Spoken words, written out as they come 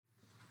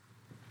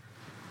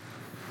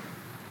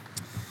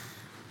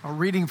Our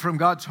reading from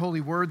God's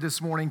holy word this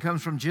morning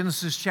comes from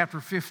Genesis chapter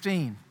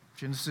 15.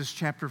 Genesis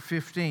chapter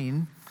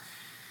 15,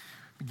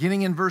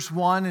 beginning in verse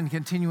 1 and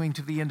continuing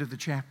to the end of the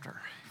chapter.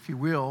 If you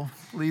will,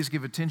 please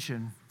give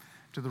attention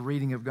to the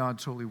reading of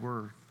God's holy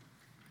word.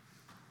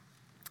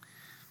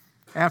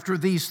 After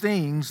these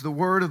things, the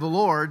word of the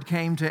Lord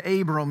came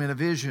to Abram in a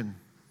vision.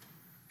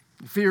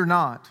 Fear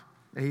not,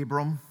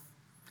 Abram,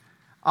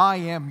 I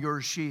am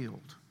your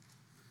shield.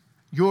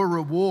 Your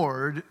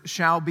reward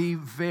shall be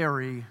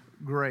very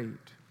great.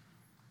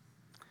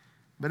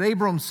 But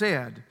Abram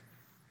said,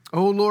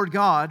 O Lord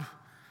God,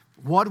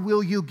 what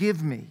will you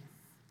give me?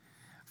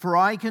 For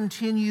I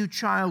continue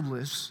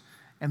childless,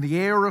 and the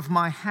heir of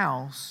my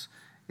house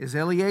is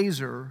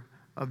Eliezer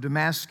of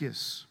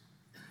Damascus.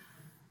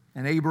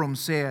 And Abram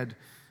said,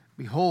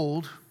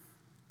 Behold,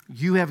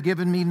 you have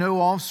given me no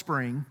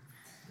offspring,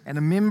 and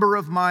a member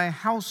of my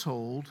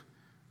household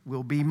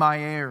will be my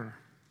heir.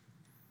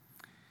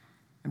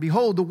 And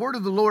behold, the word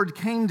of the Lord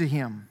came to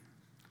him.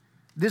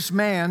 This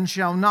man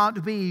shall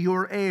not be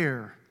your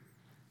heir.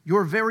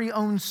 Your very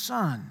own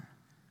son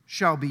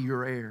shall be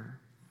your heir.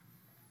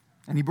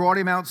 And he brought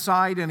him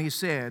outside and he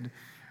said,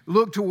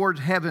 Look toward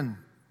heaven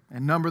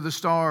and number the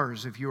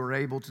stars if you are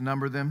able to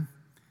number them.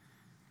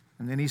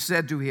 And then he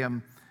said to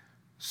him,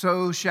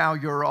 So shall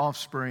your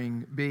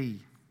offspring be.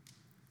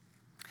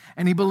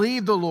 And he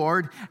believed the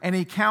Lord, and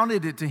he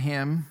counted it to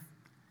him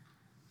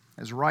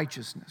as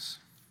righteousness.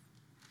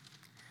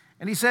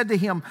 And he said to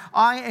him,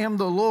 I am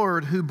the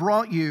Lord who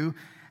brought you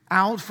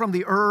out from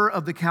the Ur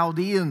of the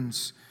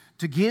Chaldeans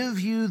to give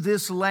you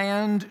this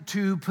land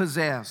to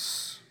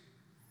possess.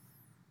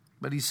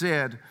 But he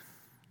said,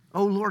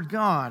 O Lord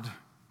God,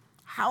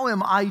 how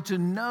am I to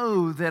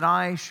know that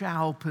I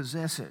shall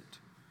possess it?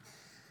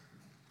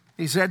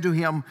 He said to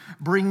him,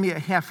 Bring me a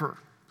heifer,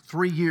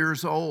 3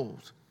 years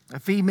old, a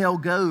female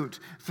goat,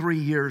 3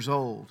 years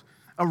old,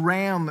 a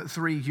ram,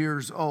 3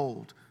 years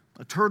old,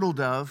 a turtle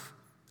dove,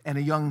 and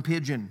a young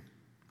pigeon.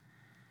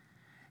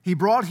 He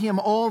brought him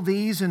all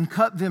these and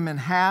cut them in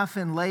half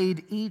and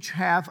laid each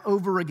half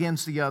over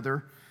against the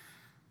other,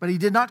 but he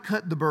did not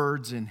cut the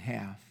birds in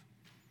half.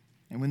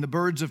 And when the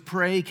birds of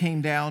prey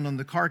came down on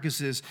the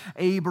carcasses,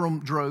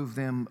 Abram drove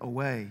them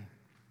away.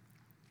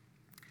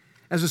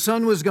 As the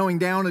sun was going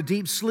down, a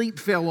deep sleep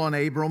fell on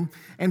Abram,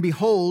 and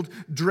behold,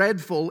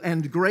 dreadful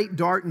and great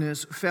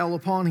darkness fell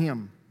upon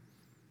him.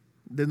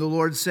 Then the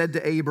Lord said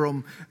to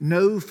Abram,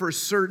 Know for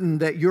certain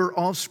that your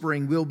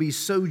offspring will be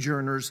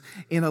sojourners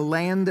in a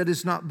land that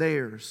is not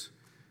theirs,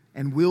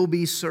 and will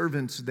be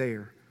servants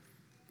there,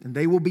 and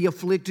they will be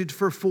afflicted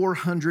for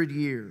 400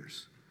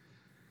 years.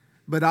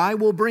 But I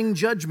will bring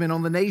judgment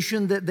on the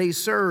nation that they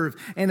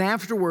serve, and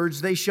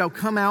afterwards they shall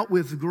come out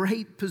with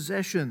great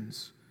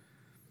possessions.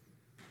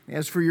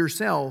 As for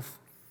yourself,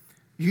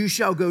 you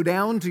shall go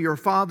down to your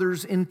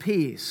fathers in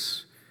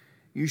peace.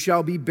 You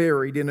shall be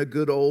buried in a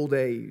good old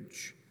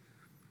age.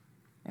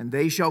 And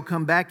they shall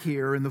come back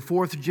here in the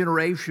 4th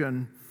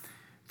generation,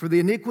 for the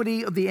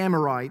iniquity of the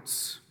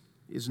Amorites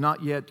is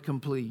not yet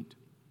complete.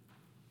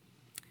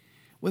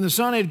 When the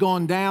sun had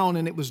gone down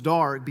and it was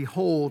dark,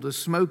 behold, a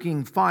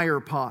smoking fire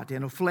pot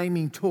and a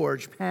flaming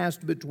torch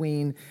passed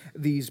between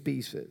these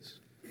pieces.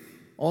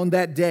 On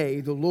that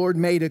day, the Lord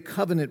made a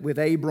covenant with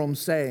Abram,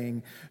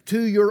 saying,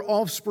 To your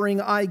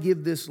offspring I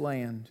give this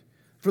land,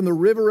 from the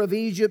river of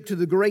Egypt to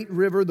the great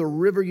river, the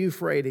river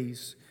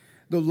Euphrates,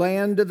 the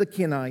land of the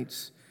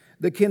Kenites,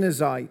 the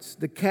Kenizzites,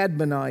 the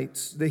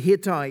Cadmonites, the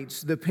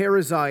Hittites, the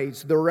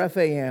Perizzites, the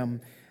Rephaim,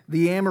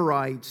 the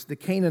Amorites, the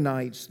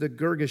Canaanites, the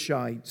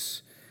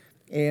Girgashites,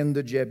 and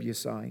the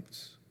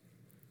Jebusites.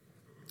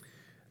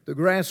 The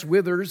grass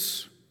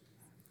withers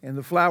and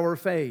the flower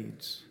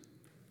fades,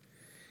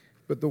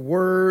 but the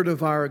word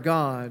of our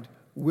God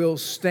will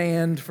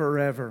stand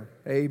forever.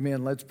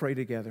 Amen. Let's pray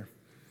together.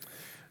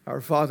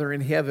 Our Father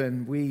in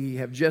heaven, we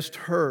have just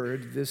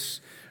heard this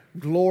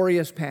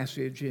glorious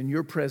passage in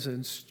your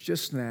presence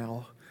just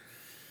now.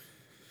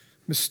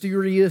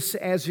 Mysterious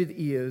as it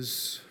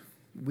is,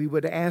 we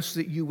would ask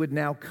that you would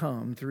now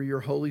come through your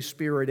Holy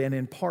Spirit and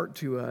impart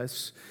to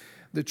us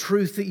the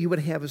truth that you would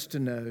have us to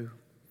know.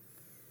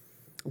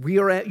 We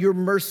are at your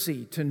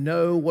mercy to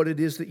know what it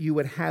is that you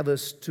would have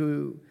us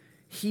to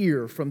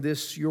hear from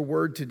this, your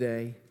word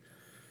today.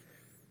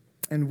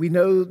 And we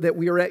know that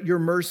we are at your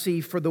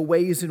mercy for the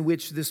ways in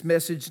which this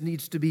message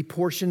needs to be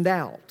portioned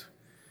out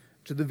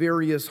to the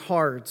various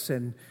hearts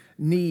and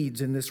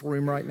needs in this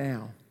room right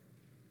now.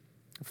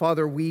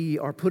 Father, we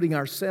are putting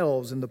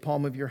ourselves in the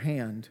palm of your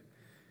hand,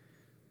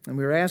 and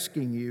we're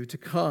asking you to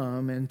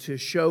come and to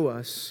show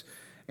us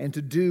and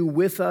to do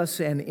with us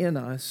and in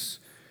us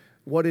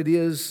what it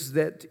is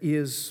that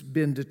is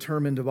been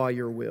determined by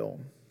your will.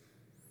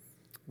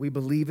 We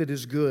believe it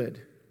is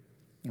good,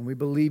 and we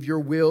believe your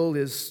will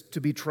is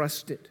to be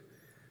trusted.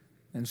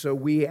 And so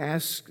we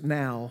ask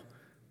now,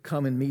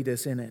 come and meet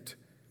us in it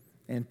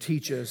and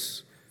teach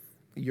us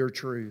your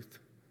truth.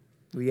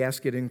 We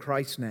ask it in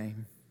Christ's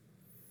name.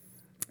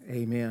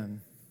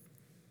 Amen.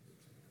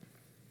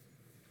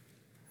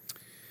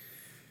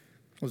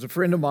 was a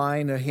friend of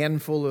mine a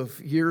handful of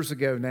years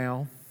ago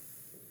now.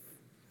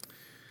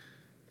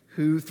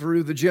 who,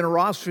 through the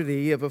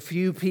generosity of a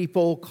few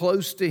people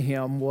close to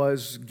him,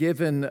 was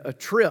given a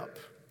trip,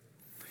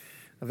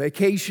 a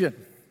vacation,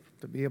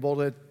 to be able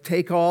to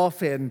take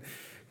off and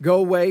go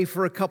away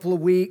for a couple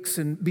of weeks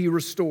and be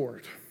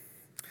restored.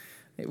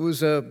 It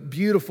was a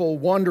beautiful,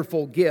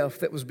 wonderful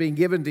gift that was being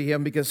given to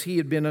him because he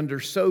had been under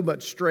so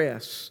much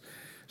stress,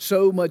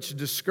 so much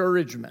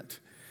discouragement.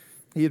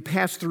 He had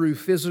passed through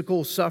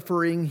physical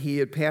suffering. He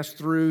had passed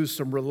through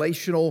some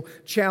relational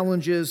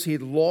challenges. He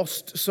had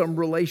lost some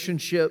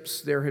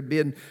relationships. There had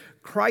been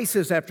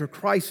crisis after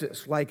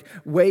crisis, like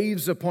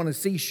waves upon a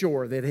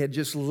seashore that had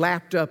just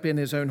lapped up in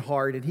his own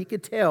heart. And he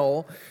could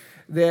tell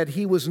that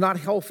he was not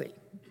healthy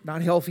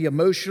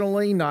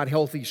emotionally, not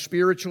healthy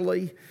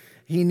spiritually.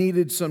 He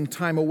needed some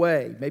time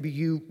away. Maybe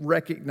you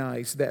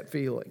recognize that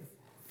feeling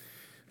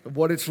of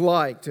what it's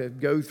like to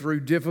go through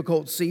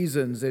difficult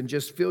seasons and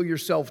just feel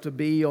yourself to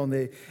be on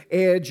the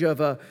edge of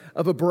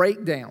a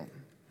breakdown.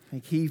 I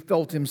think he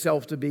felt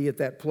himself to be at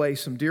that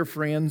place. Some dear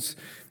friends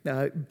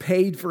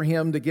paid for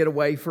him to get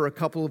away for a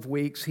couple of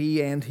weeks,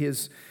 he and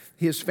his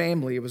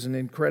family. It was an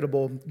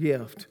incredible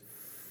gift.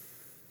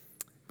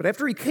 But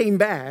after he came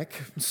back,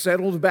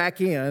 settled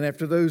back in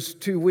after those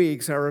 2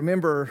 weeks, I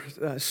remember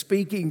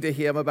speaking to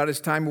him about his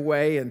time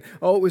away. And,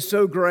 it was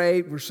so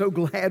great. We're so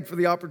glad for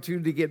the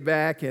opportunity to get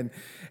back and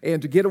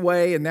to get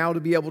away and now to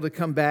be able to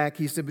come back.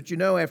 He said, but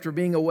after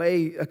being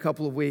away a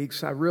couple of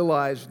weeks, I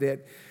realized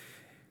that,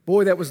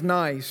 boy, that was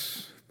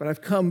nice. But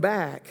I've come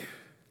back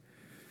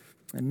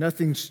and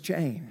nothing's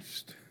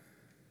changed.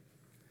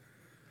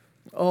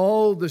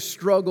 All the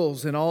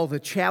struggles and all the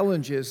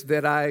challenges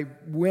that I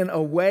went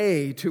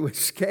away to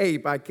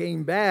escape, I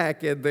came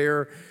back and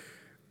they're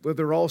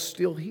all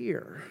still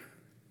here.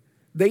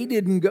 They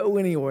didn't go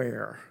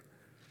anywhere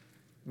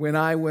when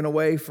I went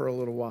away for a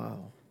little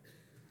while.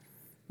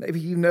 Maybe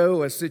you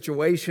know a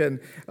situation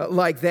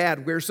like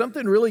that where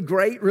something really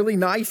great, really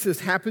nice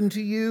has happened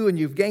to you and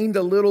you've gained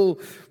a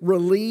little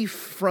relief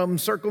from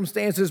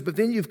circumstances, but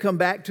then you've come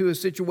back to a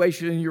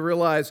situation and you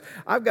realize,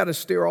 I've got to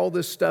stare all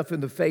this stuff in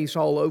the face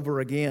all over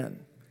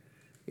again.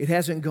 It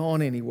hasn't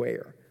gone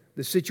anywhere.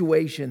 The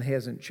situation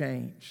hasn't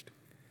changed.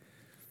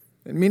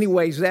 In many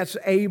ways, that's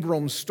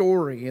Abram's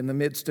story in the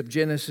midst of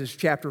Genesis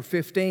chapter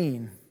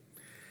 15.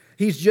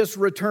 He's just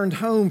returned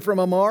home from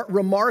a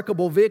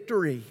remarkable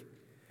victory.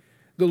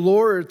 The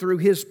Lord, through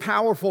his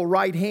powerful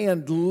right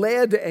hand,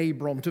 led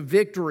Abram to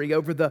victory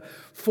over the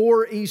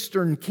 4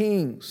 eastern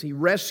kings. He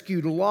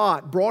rescued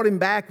Lot, brought him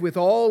back with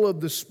all of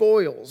the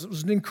spoils. It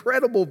was an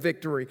incredible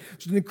victory. It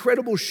was an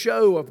incredible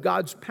show of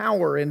God's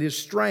power and his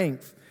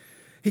strength.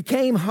 He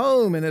came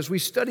home and, as we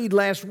studied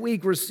last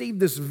week, received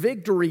this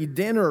victory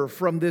dinner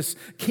from this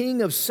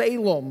king of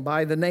Salem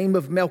by the name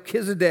of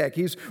Melchizedek.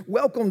 He's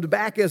welcomed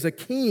back as a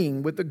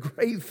king with a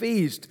great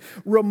feast.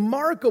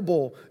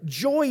 Remarkable,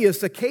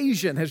 joyous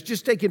occasion has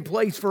just taken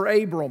place for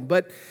Abram.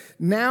 But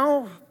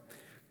now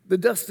the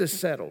dust has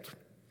settled.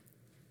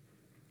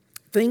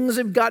 Things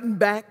have gotten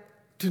back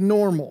to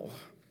normal.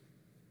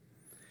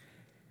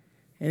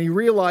 And he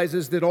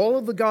realizes that all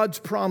of the God's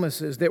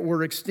promises that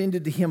were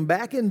extended to him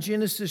back in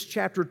Genesis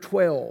chapter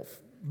 12,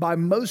 by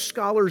most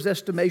scholars'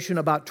 estimation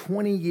about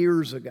 20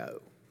 years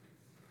ago,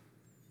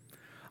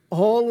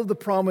 all of the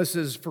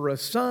promises for a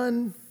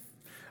son,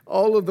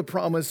 all of the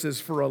promises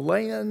for a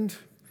land,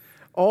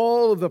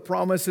 all of the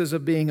promises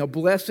of being a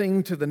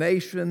blessing to the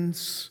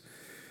nations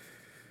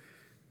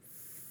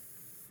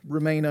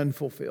remain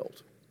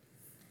unfulfilled.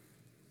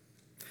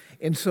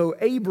 And so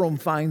Abram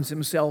finds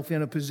himself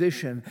in a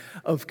position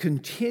of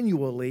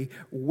continually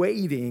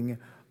waiting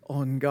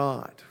on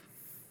God.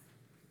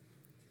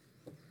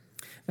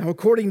 Now,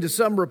 according to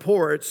some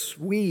reports,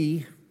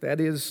 we, that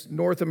is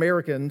North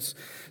Americans,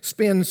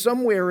 spend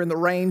somewhere in the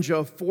range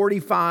of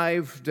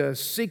 45 to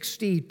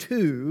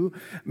 62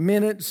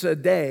 minutes a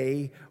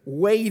day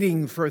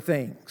waiting for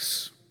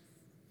things.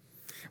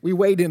 We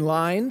wait in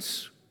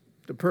lines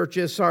to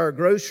purchase our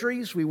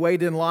groceries. We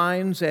wait in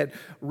lines at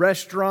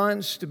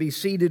restaurants to be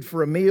seated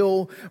for a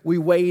meal. We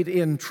wait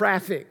in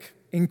traffic.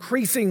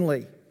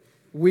 Increasingly,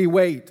 we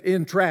wait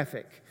in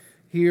traffic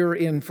here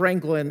in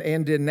Franklin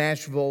and in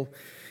Nashville.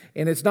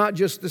 And it's not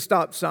just the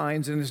stop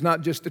signs and it's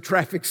not just the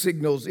traffic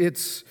signals.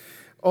 It's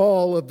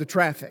all of the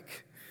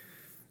traffic.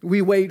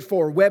 We wait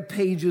for web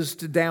pages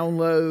to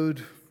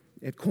download.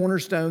 At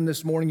Cornerstone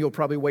this morning, you'll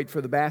probably wait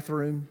for the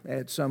bathroom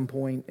at some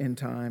point in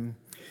time.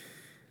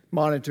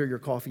 Monitor your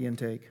coffee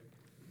intake.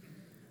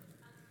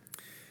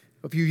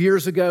 A few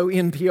years ago,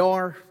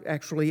 NPR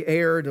actually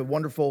aired a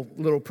wonderful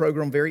little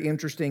program, very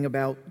interesting,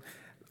 about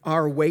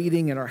our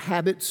waiting and our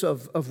habits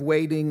of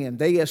waiting. And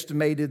they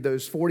estimated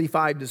those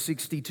 45 to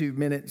 62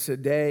 minutes a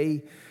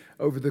day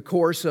over the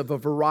course of a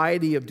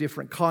variety of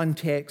different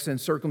contexts and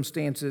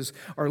circumstances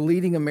are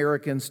leading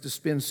Americans to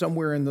spend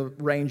somewhere in the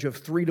range of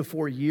 3 to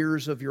 4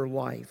 years of your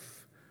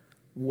life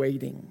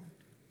waiting.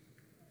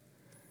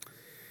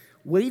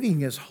 Waiting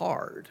is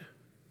hard.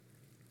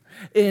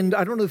 And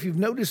I don't know if you've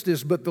noticed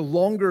this, but the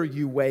longer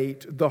you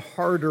wait, the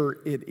harder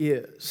it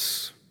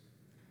is.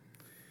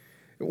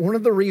 One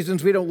of the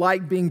reasons we don't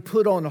like being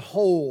put on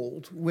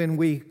hold when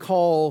we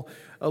call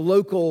a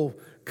local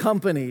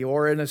company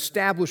or an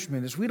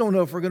establishment is we don't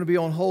know if we're going to be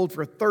on hold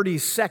for 30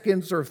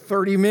 seconds or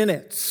 30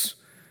 minutes.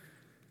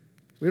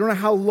 We don't know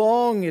how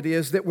long it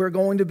is that we're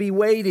going to be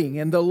waiting.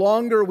 And the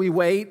longer we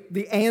wait,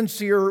 the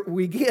antsier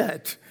we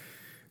get,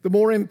 the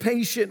more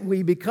impatient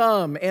we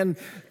become. And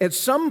at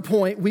some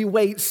point, we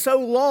wait so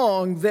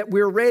long that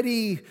we're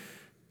ready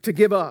to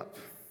give up.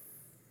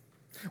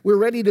 We're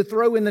ready to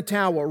throw in the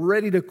towel. We're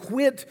ready to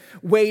quit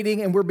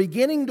waiting, and we're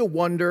beginning to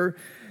wonder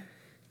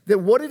that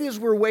what it is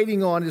we're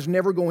waiting on is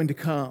never going to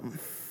come.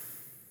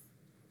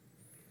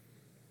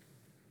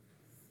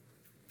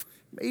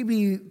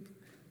 Maybe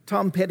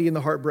Tom Petty and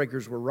the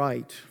Heartbreakers were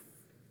right.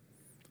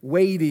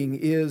 Waiting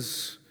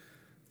is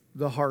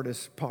the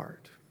hardest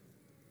part.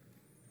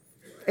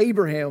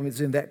 Abraham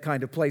is in that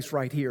kind of place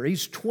right here.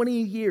 He's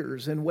 20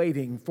 years in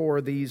waiting for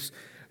these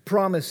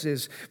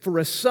promises, for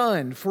a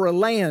son, for a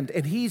land,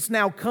 and he's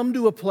now come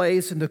to a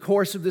place in the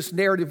course of this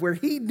narrative where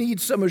he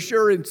needs some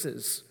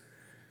assurances.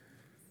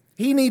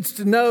 He needs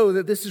to know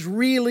that this is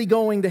really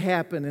going to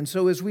happen. And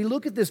so as we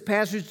look at this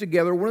passage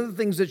together, one of the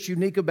things that's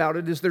unique about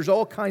it is there's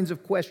all kinds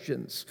of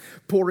questions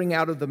pouring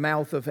out of the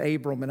mouth of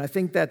Abram, and I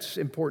think that's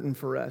important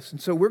for us. And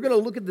so we're going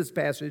to look at this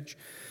passage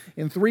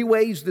in three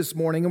ways this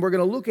morning, and we're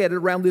going to look at it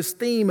around this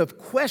theme of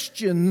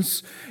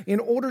questions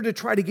in order to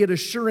try to get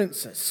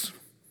assurances.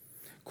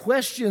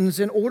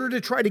 Questions in order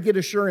to try to get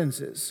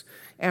assurances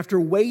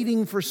after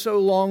waiting for so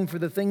long for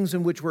the things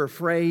in which we're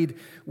afraid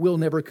will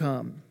never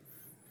come.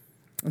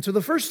 And so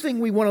the first thing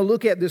we want to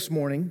look at this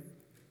morning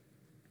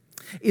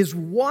is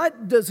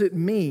what does it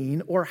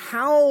mean, or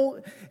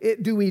how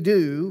do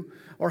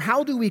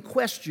we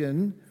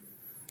question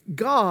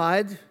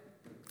God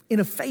in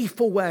a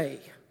faithful way?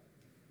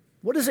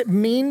 What does it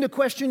mean to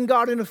question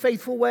God in a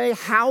faithful way?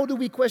 How do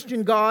we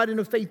question God in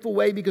a faithful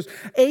way? Because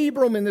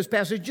Abram in this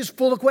passage is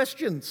full of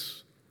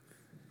questions.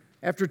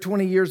 After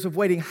 20 years of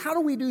waiting, how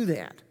do we do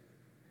that?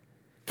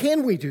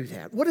 Can we do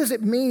that? What does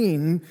it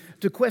mean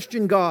to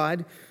question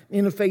God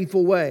in a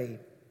faithful way?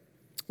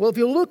 Well, if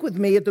you look with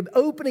me at the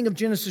opening of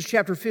Genesis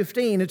chapter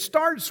 15, it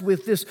starts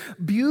with this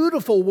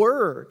beautiful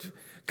word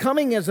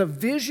coming as a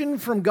vision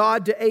from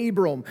God to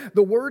Abram.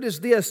 The word is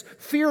this: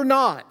 "Fear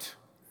not,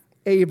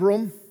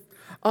 Abram,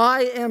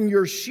 I am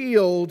your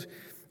shield,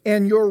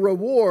 and your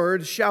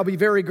reward shall be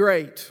very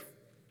great."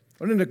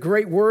 What a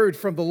great word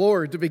from the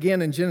Lord to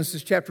begin in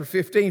Genesis chapter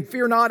 15.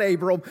 "Fear not,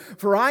 Abram,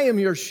 for I am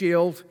your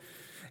shield,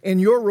 and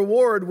your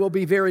reward will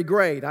be very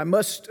great." I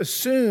must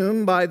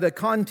assume by the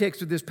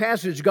context of this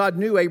passage, God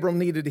knew Abram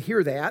needed to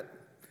hear that,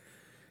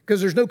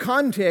 because there's no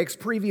context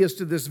previous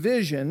to this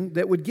vision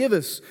that would give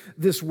us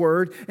this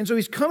word. And so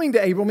he's coming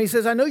to Abram. He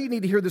says, "I know you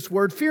need to hear this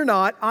word. Fear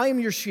not, I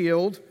am your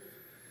shield,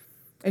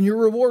 and your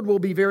reward will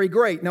be very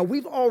great." Now,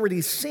 we've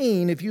already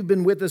seen, if you've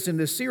been with us in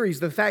this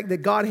series, the fact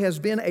that God has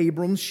been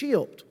Abram's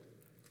shield.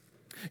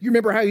 You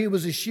remember how he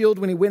was a shield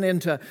when he went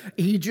into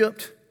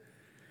Egypt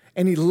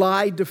and he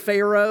lied to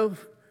Pharaoh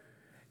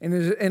and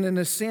in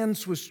a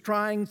sense was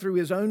trying through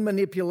his own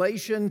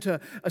manipulation to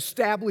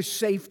establish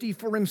safety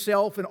for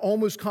himself and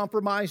almost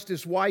compromised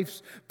his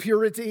wife's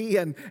purity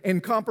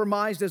and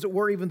compromised, as it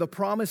were, even the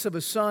promise of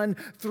a son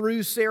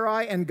through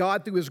Sarai, and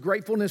God, through his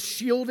gratefulness,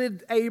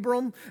 shielded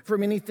Abram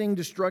from anything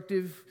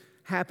destructive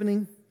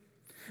happening.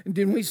 And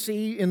didn't we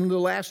see in the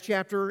last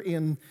chapter,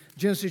 in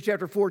Genesis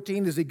chapter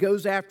 14, as he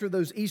goes after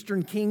those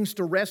eastern kings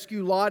to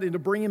rescue Lot and to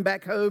bring him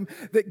back home,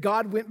 that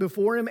God went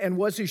before him and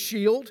was his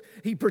shield.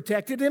 He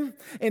protected him,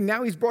 and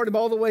now he's brought him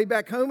all the way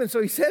back home. And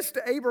so he says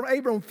to Abram,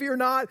 "Abram, fear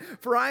not,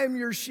 for I am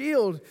your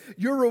shield.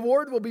 Your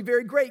reward will be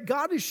very great."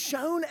 God has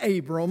shown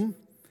Abram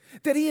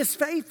that he is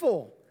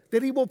faithful,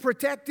 that he will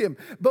protect him.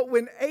 But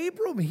when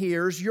Abram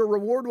hears, "Your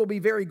reward will be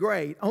very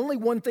great," only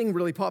one thing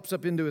really pops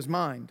up into his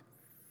mind.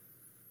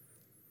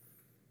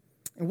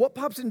 And what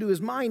pops into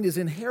his mind is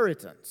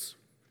inheritance.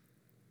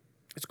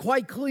 It's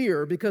quite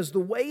clear because the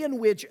way in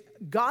which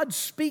God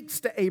speaks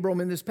to Abram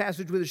in this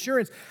passage with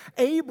assurance,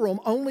 Abram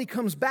only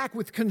comes back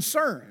with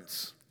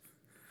concerns.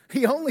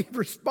 He only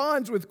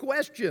responds with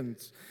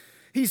questions.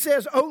 He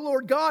says, "Oh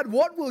Lord God,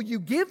 what will you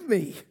give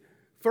me?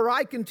 For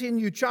I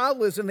continue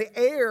childless, and the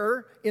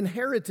heir,"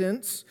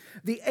 inheritance,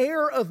 "the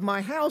heir of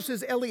my house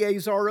is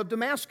Eleazar of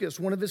Damascus,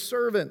 one of his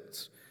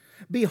servants.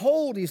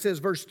 Behold," he says,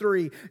 verse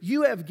 3,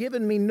 "you have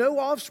given me no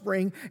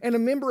offspring, and a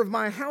member of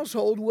my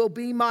household will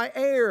be my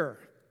heir.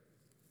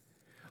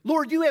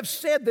 Lord, you have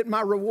said that my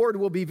reward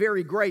will be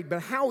very great,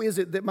 but how is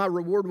it that my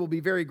reward will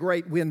be very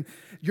great when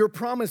your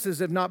promises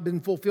have not been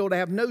fulfilled? I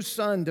have no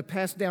son to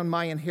pass down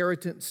my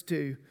inheritance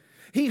to."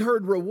 He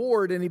heard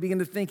reward, and he began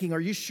to thinking,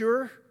 "Are you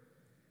sure?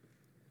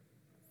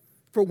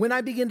 For when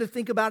I begin to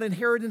think about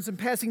inheritance and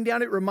passing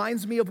down, it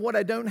reminds me of what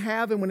I don't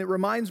have. And when it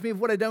reminds me of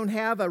what I don't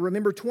have, I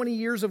remember 20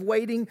 years of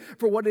waiting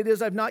for what it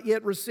is I've not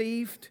yet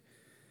received."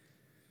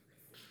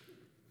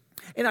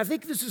 And I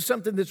think this is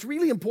something that's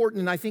really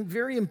important, and I think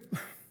very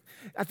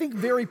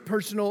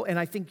personal, and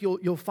I think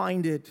you'll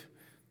find it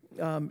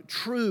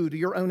true to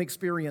your own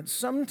experience.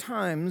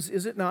 Sometimes,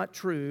 is it not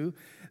true,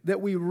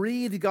 that we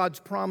read God's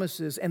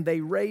promises and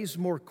they raise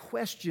more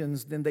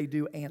questions than they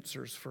do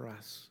answers for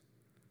us.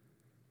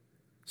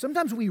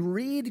 Sometimes we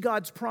read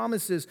God's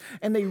promises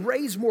and they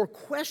raise more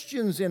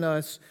questions in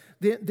us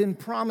than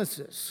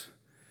promises.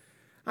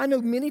 I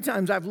know many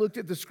times I've looked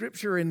at the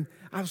scripture and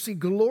I'll see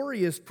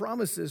glorious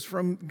promises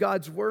from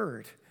God's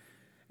word.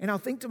 And I'll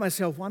think to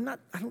myself, well,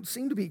 I don't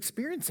seem to be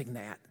experiencing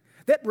that.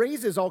 That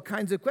raises all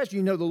kinds of questions.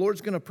 You know, the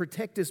Lord's going to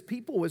protect his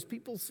people as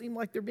people seem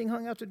like they're being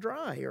hung out to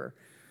dry, or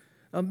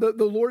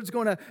the Lord's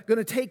going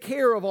to take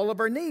care of all of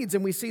our needs,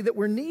 and we see that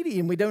we're needy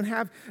and we don't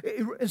have.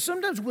 And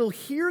sometimes we'll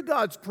hear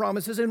God's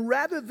promises, and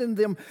rather than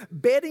them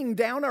bedding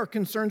down our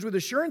concerns with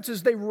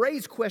assurances, they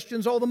raise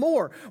questions all the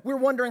more. We're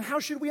wondering, how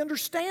should we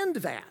understand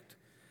that?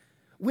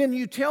 When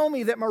you tell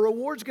me that my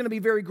reward's going to be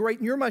very great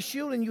and you're my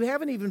shield and you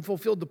haven't even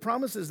fulfilled the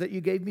promises that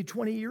you gave me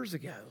 20 years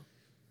ago.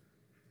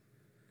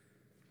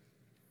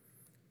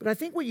 But I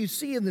think what you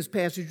see in this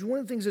passage, one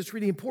of the things that's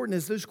really important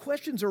is those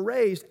questions are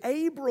raised.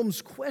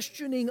 Abram's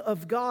questioning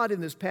of God in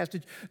this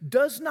passage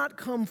does not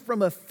come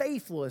from a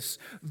faithless,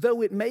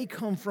 though it may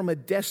come from a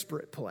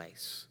desperate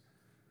place.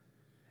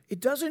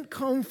 It doesn't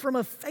come from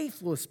a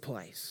faithless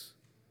place.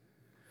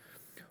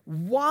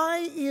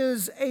 Why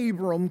is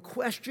Abram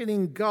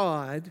questioning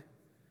God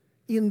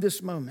in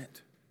this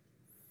moment?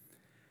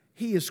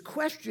 He is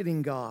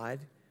questioning God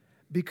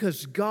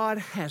because God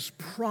has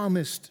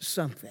promised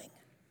something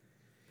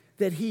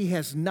that he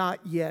has not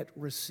yet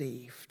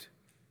received.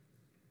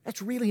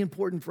 That's really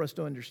important for us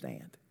to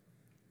understand.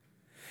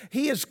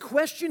 He is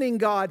questioning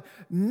God,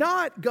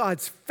 not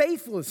God's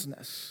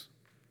faithlessness.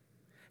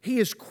 He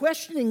is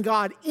questioning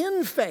God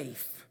in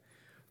faith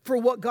for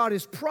what God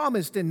has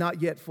promised and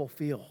not yet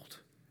fulfilled.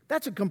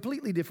 That's a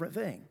completely different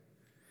thing.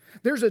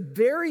 There's a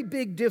very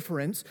big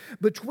difference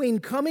between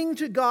coming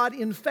to God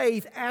in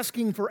faith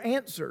asking for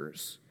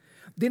answers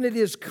than it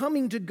is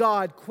coming to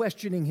God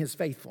questioning his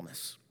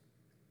faithfulness.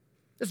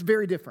 That's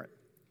very different.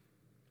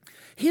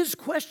 His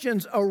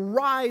questions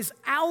arise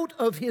out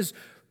of his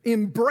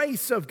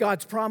embrace of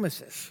God's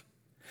promises.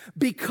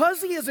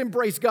 Because he has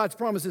embraced God's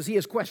promises, he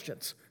has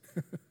questions.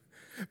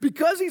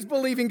 Because he's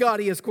believing God,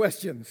 he has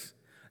questions.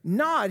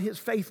 Not his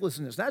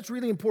faithlessness. That's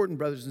really important,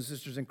 brothers and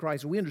sisters in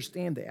Christ, and we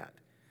understand that.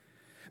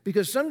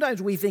 Because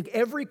sometimes we think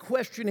every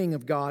questioning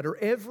of God or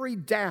every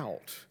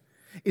doubt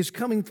is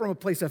coming from a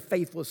place of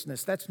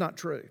faithlessness. That's not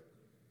true.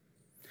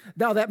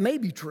 Now, that may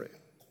be true.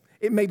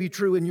 It may be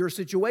true in your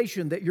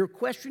situation that your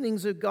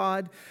questionings of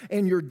God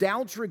and your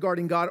doubts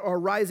regarding God are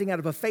arising out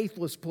of a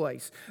faithless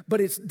place.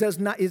 But it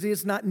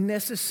is not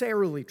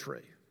necessarily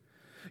true.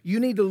 You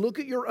need to look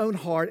at your own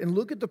heart and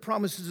look at the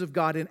promises of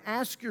God and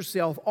ask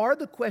yourself, are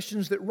the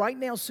questions that right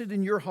now sit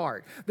in your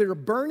heart, that are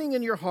burning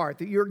in your heart,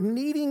 that you're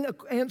needing an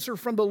answer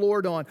from the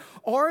Lord on,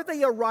 are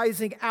they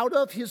arising out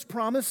of his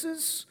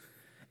promises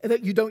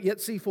that you don't yet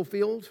see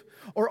fulfilled?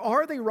 Or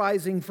are they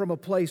rising from a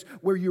place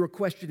where you are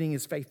questioning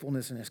his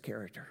faithfulness and his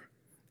character?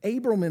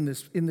 Abram in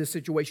this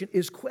situation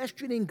is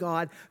questioning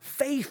God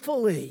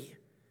faithfully.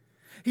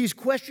 He's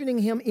questioning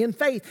him in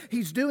faith.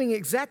 He's doing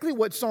exactly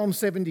what Psalm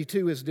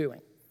 72 is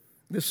doing.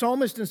 The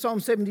psalmist in Psalm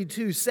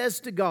 72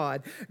 says to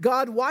God,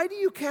 God, why do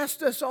you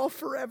cast us off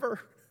forever?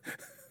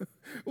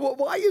 Well,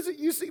 why is it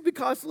you seem to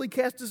constantly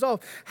cast us off?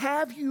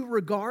 Have you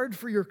regard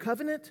for your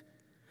covenant?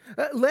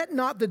 Let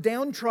not the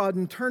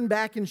downtrodden turn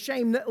back in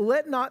shame.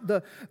 Let not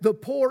the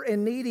poor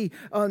and needy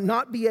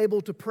not be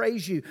able to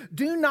praise you.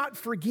 Do not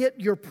forget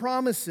your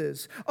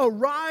promises.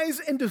 Arise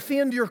and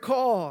defend your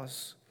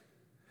cause.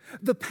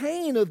 The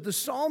pain of the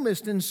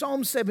psalmist in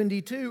Psalm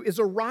 72 is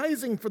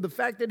arising for the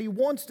fact that he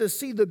wants to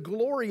see the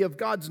glory of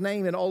God's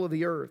name in all of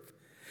the earth.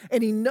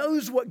 And he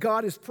knows what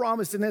God has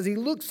promised. And as he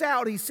looks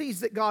out, he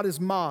sees that God is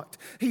mocked.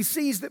 He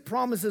sees that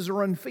promises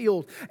are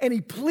unfulfilled. And he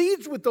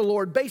pleads with the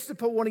Lord based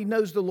upon what he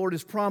knows the Lord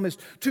has promised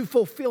to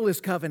fulfill his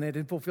covenant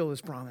and fulfill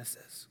his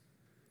promises.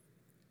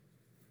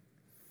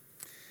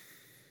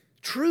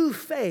 True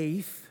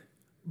faith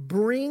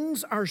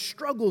brings our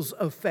struggles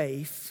of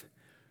faith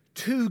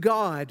to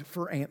God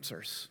for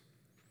answers.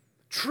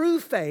 True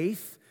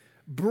faith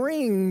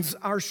brings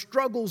our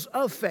struggles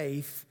of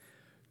faith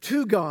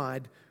to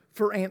God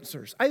for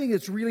answers. I think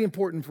it's really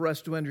important for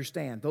us to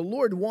understand. The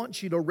Lord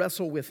wants you to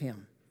wrestle with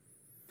him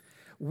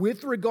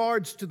with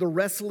regards to the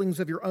wrestlings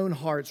of your own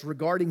hearts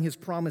regarding his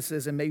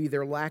promises and maybe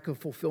their lack of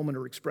fulfillment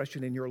or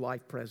expression in your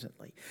life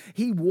presently.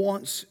 He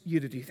wants you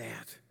to do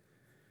that.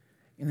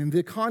 And in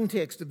the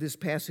context of this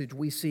passage,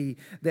 we see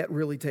that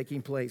really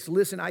taking place.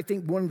 Listen, I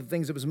think one of the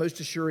things that was most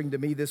assuring to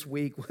me this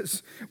week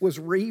was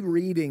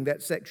rereading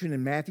that section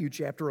in Matthew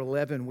chapter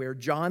 11 where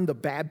John the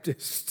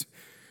Baptist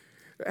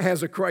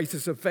has a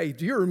crisis of faith.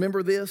 Do you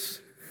remember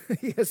this?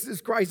 He has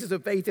this crisis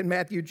of faith in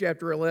Matthew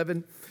chapter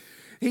 11.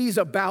 He's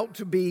about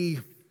to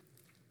be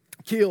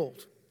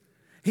killed.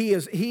 He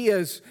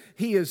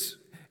is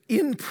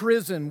in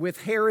prison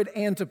with Herod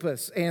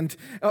Antipas and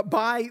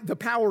by the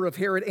power of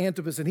Herod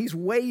Antipas, and he's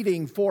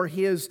waiting for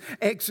his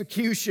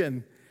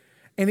execution,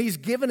 and he's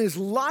given his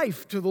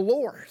life to the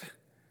Lord.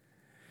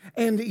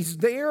 And he's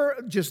there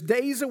just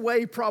days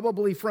away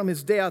probably from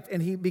his death,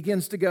 and he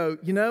begins to go,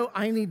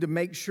 I need to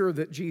make sure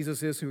that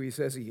Jesus is who he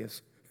says he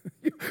is.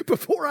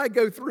 Before I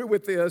go through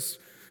with this,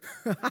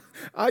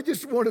 I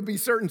just want to be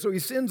certain. So he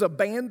sends a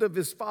band of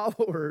his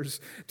followers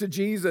to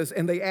Jesus,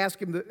 and they ask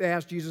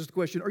Jesus the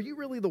question, are you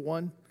really the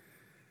one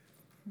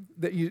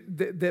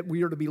that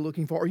we are to be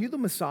looking for? Are you the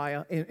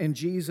Messiah? And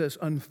Jesus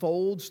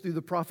unfolds through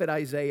the prophet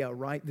Isaiah,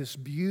 right, this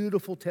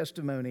beautiful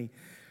testimony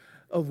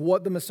of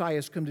what the Messiah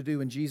has come to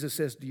do. And Jesus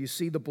says, do you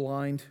see the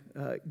blind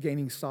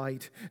gaining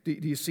sight? Do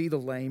you see the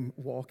lame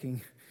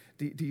walking?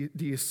 Do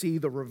you see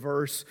the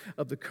reverse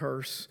of the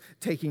curse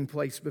taking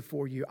place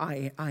before you?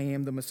 I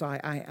am the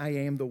Messiah. I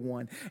am the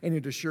one. And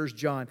it assures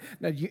John.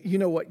 Now, you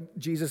know what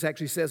Jesus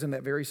actually says in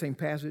that very same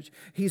passage?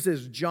 He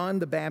says, John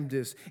the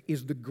Baptist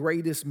is the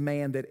greatest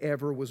man that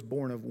ever was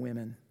born of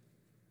women.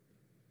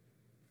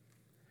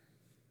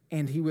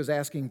 And he was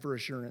asking for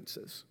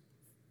assurances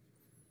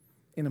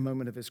in a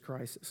moment of his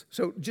crisis.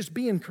 So just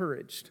be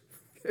encouraged.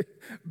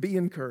 Be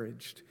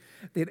encouraged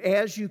that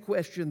as you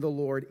question the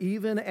Lord,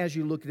 even as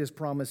you look at his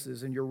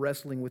promises and you're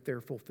wrestling with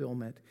their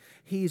fulfillment,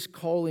 he's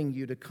calling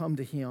you to come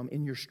to him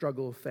in your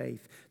struggle of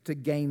faith to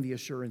gain the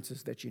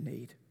assurances that you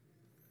need.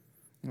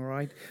 All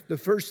right? The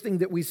first thing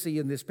that we see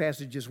in this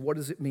passage is, what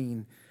does it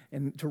mean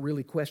and to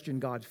really question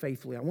God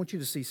faithfully? I want you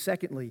to see,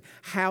 secondly,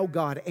 how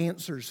God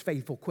answers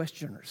faithful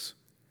questioners.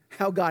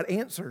 How God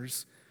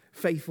answers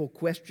faithful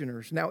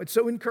questioners. Now, it's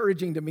so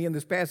encouraging to me in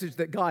this passage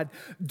that God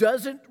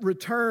doesn't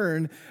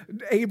return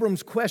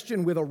Abram's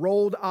question with a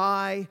rolled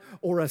eye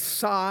or a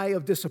sigh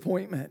of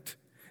disappointment.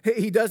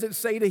 He doesn't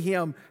say to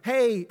him,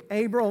 hey,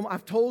 Abram,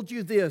 I've told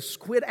you this,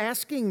 quit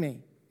asking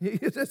me.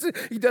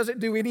 He doesn't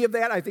do any of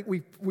that. I think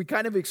we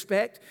kind of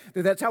expect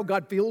that that's how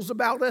God feels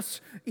about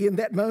us in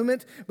that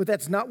moment, but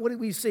that's not what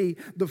we see.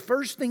 The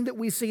first thing that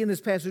we see in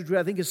this passage, which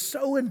I think is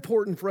so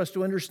important for us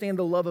to understand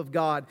the love of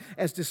God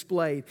as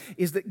displayed,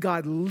 is that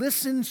God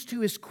listens to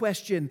his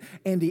question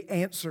and he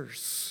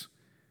answers.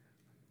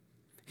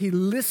 He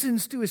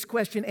listens to his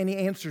question and he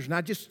answers. And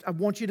I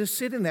want you to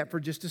sit in that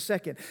for just a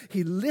second.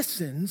 He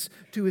listens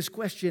to his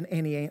question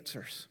and he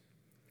answers.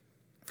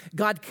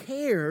 God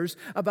cares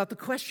about the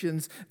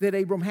questions that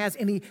Abram has,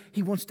 and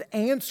he wants to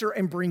answer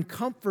and bring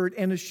comfort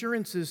and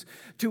assurances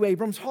to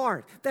Abram's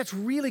heart. That's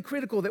really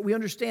critical that we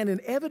understand, and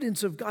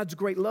evidence of God's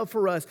great love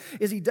for us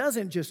is he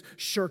doesn't just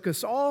shirk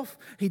us off.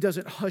 He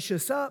doesn't hush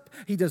us up.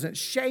 He doesn't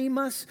shame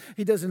us.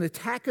 He doesn't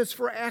attack us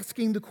for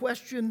asking the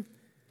question,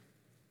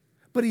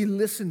 but he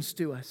listens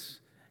to us.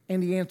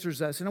 And he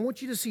answers us. And I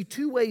want you to see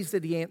two ways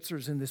that he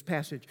answers in this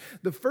passage.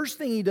 The first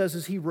thing he does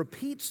is he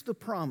repeats the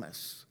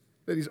promise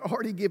that he's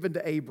already given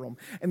to Abram.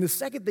 And the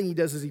second thing he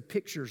does is he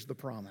pictures the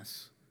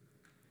promise.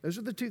 Those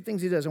are the two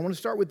things he does. I want to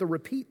start with the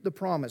repeat the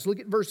promise.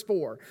 Look at verse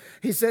 4.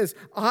 He says,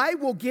 I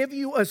will give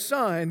you a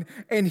son,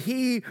 and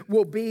he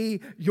will be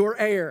your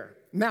heir.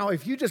 Now,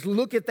 if you just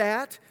look at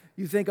that,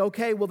 you think,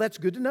 okay, well, that's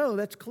good to know.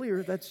 That's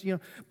clear.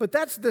 But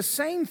that's the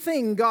same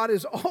thing God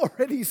has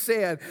already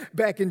said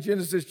back in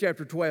Genesis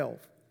chapter 12.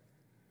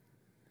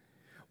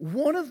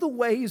 One of the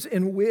ways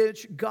in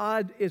which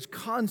God is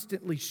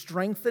constantly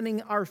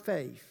strengthening our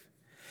faith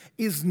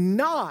is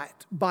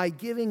not by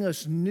giving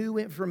us new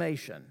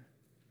information,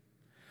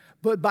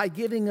 but by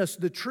giving us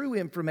the true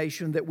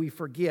information that we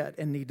forget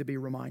and need to be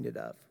reminded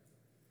of.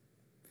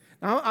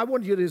 Now, I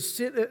want you to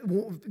sit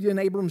in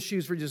Abram's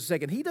shoes for just a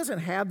second. He doesn't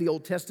have the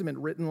Old Testament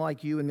written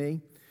like you and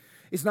me.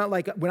 It's not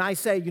like when I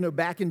say,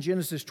 back in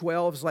Genesis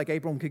 12, it's like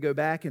Abram could go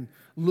back and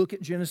look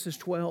at Genesis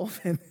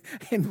 12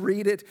 and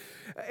read it.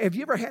 Have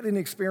you ever had an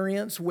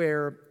experience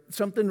where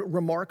something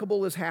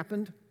remarkable has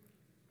happened?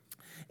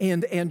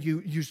 And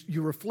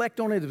you reflect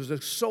on it. It was a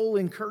soul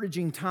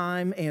encouraging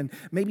time, and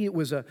maybe it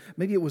was a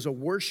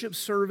worship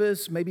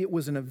service, maybe it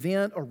was an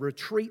event, a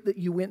retreat that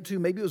you went to,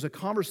 maybe it was a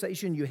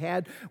conversation you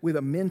had with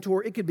a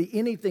mentor. It could be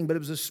anything, but it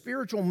was a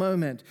spiritual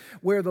moment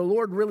where the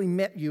Lord really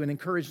met you and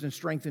encouraged and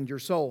strengthened your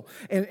soul.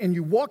 And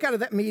you walk out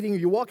of that meeting or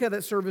you walk out of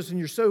that service and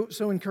you're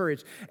so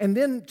encouraged. And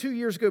then 2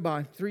 years go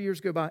by, 3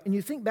 years go by, and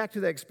you think back to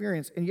that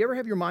experience, and you ever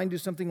have your mind do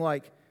something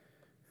like,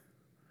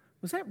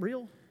 was that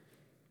real?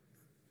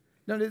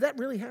 Now, did that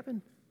really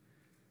happen?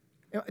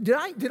 Did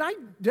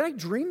I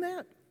dream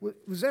that?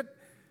 Was that,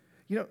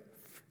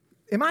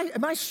 am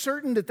I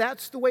certain that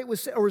that's the way it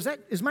was said? Or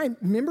is my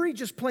memory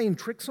just playing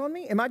tricks on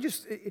me? Am I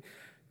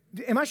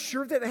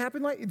sure that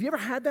happened? Have you ever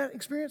had that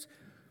experience?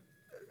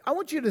 I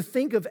want you to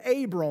think of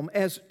Abram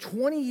as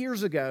 20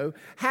 years ago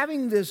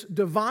having this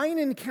divine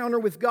encounter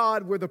with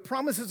God where the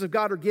promises of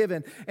God are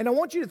given. And I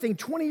want you to think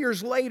 20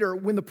 years later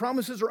when the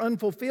promises are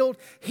unfulfilled,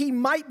 he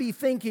might be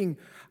thinking,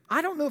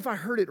 I don't know if I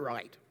heard it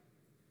right.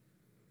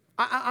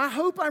 I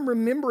hope I'm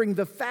remembering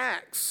the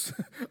facts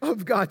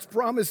of God's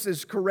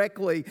promises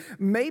correctly.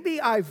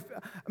 Maybe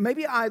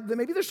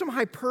there's some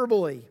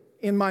hyperbole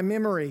in my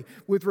memory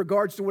with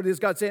regards to what it is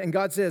God said. And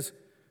God says,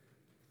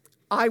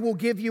 I will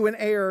give you an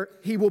heir,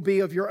 he will be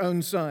of your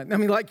own son. I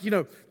mean,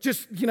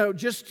 just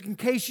in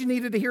case you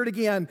needed to hear it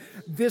again,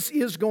 this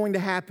is going to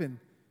happen.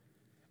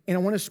 And I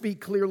want to speak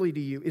clearly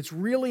to you. It's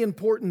really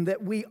important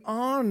that we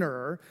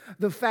honor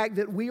the fact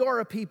that we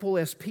are a people,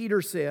 as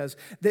Peter says,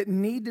 that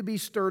need to be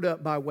stirred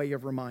up by way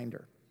of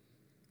reminder.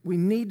 We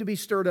need to be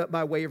stirred up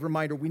by way of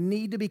reminder. We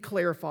need to be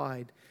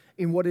clarified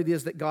in what it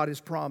is that God has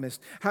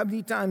promised. How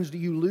many times do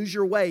you lose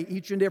your way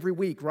each and every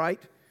week, right?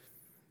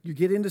 You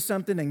get into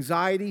something,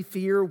 anxiety,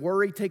 fear,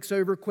 worry takes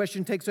over,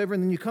 question takes over,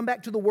 and then you come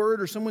back to the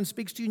Word or someone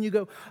speaks to you and you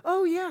go,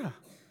 oh yeah,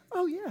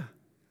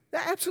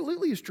 that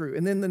absolutely is true.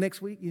 And then the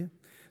next week,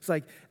 it's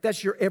like,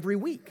 that's your every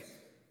week.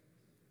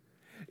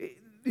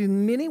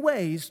 In many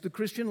ways, the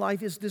Christian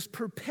life is this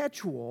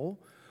perpetual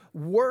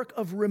work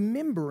of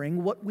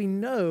remembering what we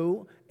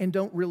know and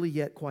don't really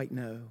yet quite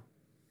know.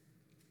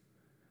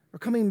 We're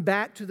coming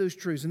back to those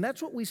truths. And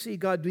that's what we see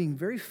God being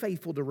very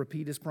faithful to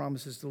repeat His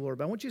promises to the Lord.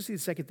 But I want you to see the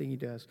second thing He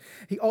does.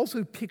 He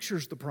also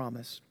pictures the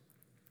promise.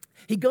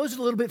 He goes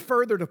a little bit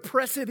further to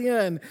press it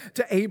in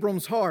to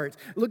Abram's heart.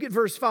 Look at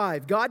verse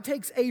 5. God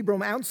takes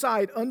Abram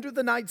outside under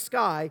the night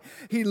sky.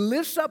 He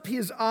lifts up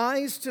his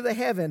eyes to the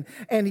heaven,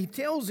 and he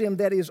tells him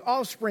that his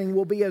offspring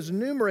will be as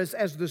numerous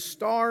as the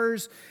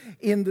stars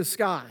in the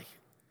sky.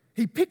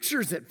 He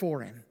pictures it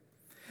for him.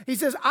 He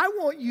says, I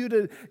want you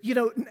to,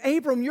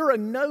 Abram, you're a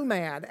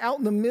nomad out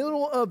in the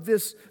middle of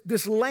this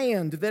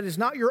land that is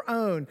not your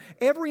own.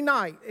 Every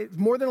night,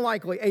 more than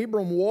likely,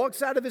 Abram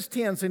walks out of his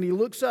tents and he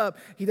looks up.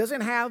 He doesn't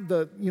have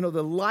the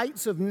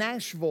lights of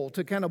Nashville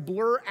to kind of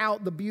blur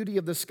out the beauty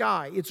of the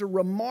sky. It's a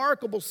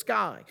remarkable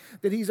sky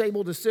that he's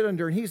able to sit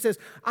under. And he says,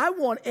 I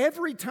want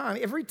every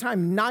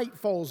time night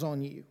falls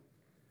on you,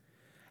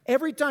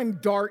 every time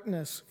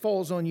darkness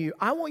falls on you,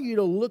 I want you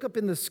to look up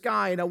in the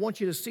sky and I want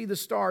you to see the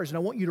stars and I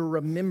want you to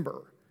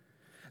remember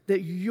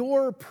that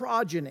your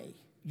progeny,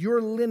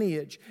 your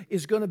lineage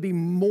is going to be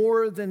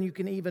more than you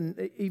can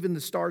even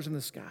the stars in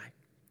the sky.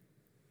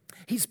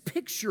 He's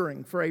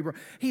picturing for Abraham.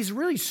 He's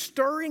really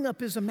stirring up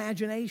his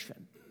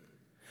imagination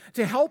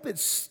to help it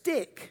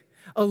stick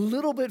a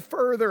little bit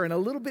further and a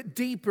little bit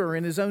deeper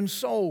in his own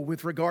soul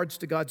with regards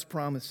to God's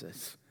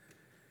promises.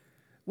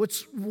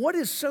 What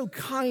is so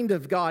kind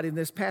of God in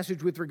this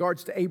passage with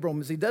regards to Abram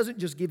is He doesn't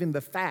just give him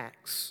the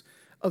facts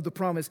of the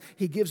promise.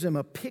 He gives him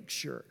a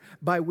picture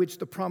by which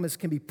the promise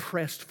can be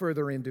pressed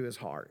further into his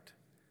heart.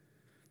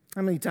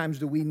 How many times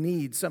do we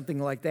need something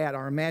like that,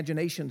 our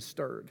imagination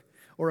stirred,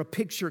 or a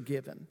picture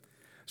given,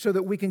 so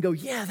that we can go,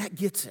 yeah, that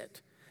gets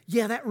it.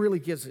 Yeah, that really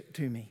gives it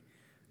to me.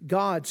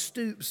 God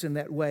stoops in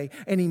that way,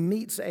 and He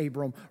meets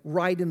Abram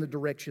right in the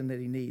direction that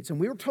he needs. And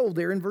we were told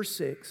there in verse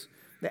 6,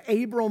 that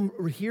Abram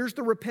hears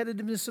the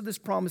repetitiveness of this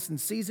promise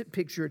and sees it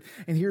pictured,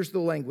 and here's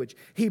the language.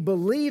 He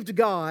believed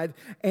God,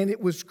 and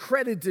it was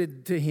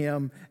credited to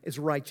him as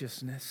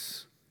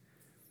righteousness.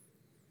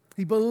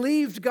 He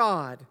believed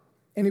God,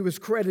 and it was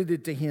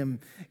credited to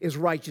him as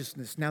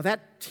righteousness. Now,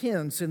 that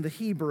tense in the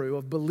Hebrew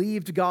of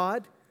believed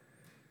God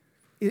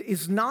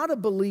is not a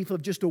belief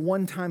of just a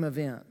one-time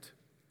event.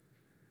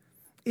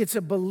 It's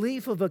a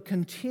belief of a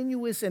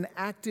continuous and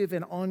active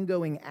and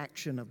ongoing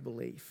action of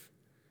belief.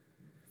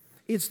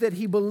 It's that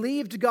he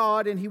believed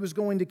God and he was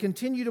going to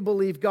continue to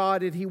believe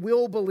God and he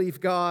will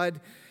believe God.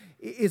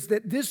 It's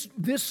that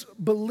this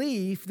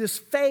belief, this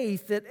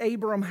faith that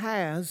Abram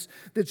has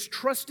that's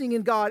trusting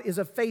in God is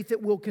a faith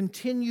that will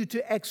continue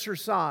to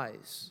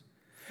exercise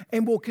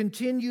and will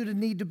continue to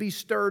need to be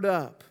stirred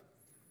up.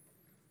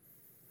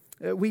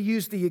 We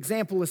used the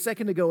example a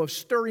second ago of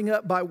stirring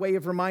up by way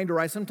of reminder.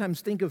 I sometimes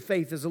think of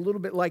faith as a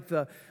little bit like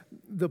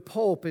the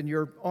pulp in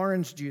your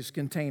orange juice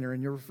container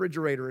in your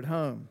refrigerator at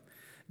home.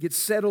 Gets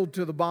settled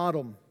to the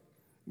bottom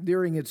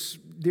during its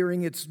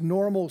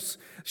normal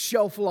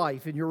shelf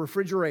life in your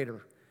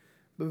refrigerator.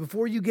 But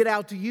before you get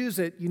out to use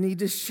it, you need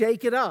to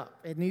shake it up.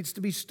 It needs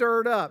to be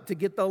stirred up to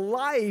get the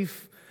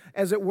life,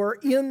 as it were,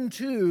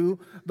 into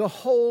the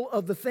whole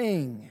of the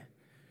thing.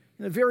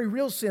 In a very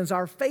real sense,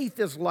 our faith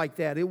is like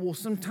that. It will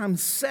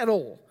sometimes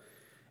settle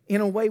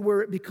in a way where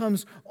it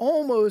becomes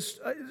almost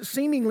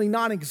seemingly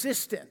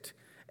non-existent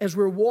as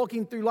we're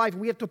walking through life.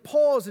 We have to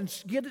pause and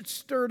get it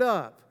stirred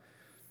up.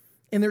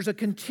 And there's a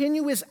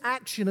continuous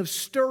action of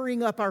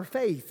stirring up our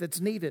faith that's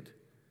needed.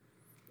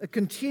 A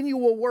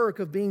continual work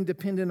of being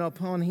dependent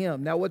upon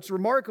Him. Now, what's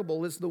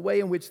remarkable is the way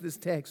in which this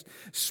text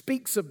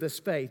speaks of this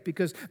faith,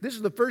 because this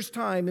is the first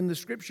time in the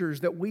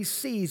Scriptures that we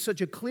see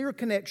such a clear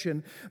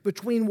connection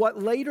between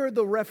what later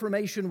the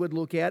Reformation would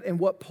look at and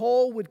what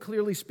Paul would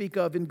clearly speak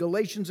of in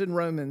Galatians and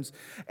Romans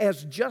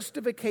as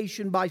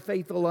justification by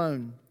faith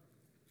alone.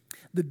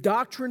 The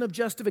doctrine of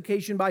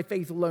justification by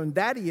faith alone,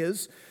 that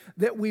is,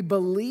 that we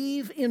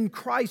believe in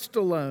Christ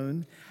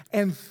alone,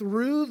 and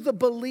through the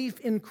belief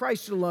in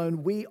Christ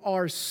alone, we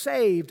are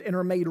saved and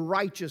are made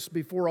righteous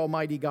before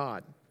Almighty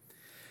God.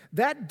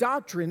 That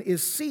doctrine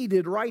is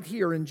seated right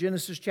here in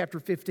Genesis chapter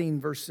 15,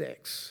 verse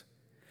 6.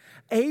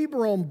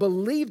 Abram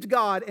believed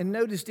God and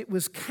noticed it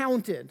was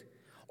counted,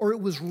 or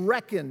it was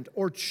reckoned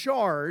or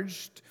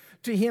charged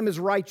to him as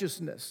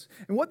righteousness.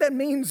 And what that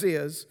means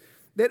is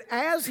that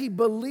as he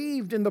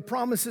believed in the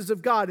promises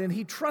of God and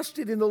he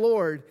trusted in the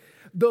Lord,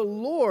 the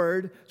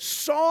Lord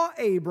saw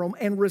Abram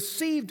and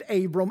received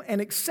Abram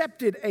and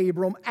accepted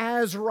Abram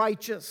as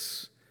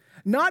righteous,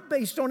 not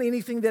based on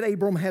anything that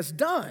Abram has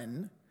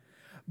done,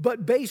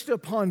 but based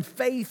upon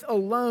faith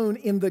alone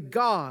in the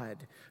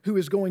God who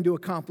is going to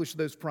accomplish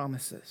those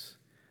promises.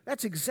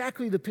 That's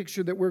exactly the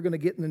picture that we're going to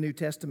get in the New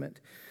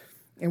Testament.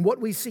 And what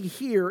we see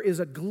here is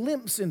a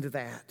glimpse into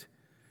that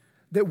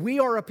we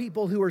are a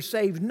people who are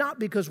saved not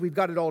because we've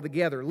got it all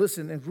together.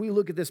 Listen, if we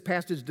look at this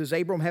passage, does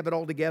Abram have it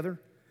all together?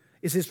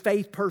 Is his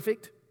faith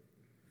perfect?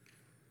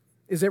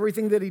 Is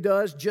everything that he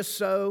does just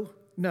so?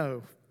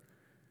 No.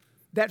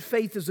 That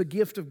faith is a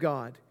gift of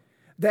God.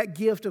 That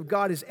gift of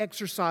God is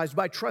exercised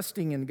by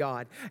trusting in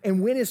God.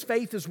 And when his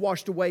faith is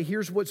washed away,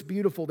 here's what's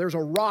beautiful. There's a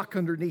rock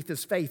underneath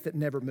his faith that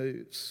never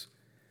moves.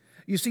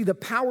 You see, the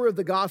power of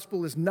the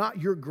gospel is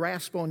not your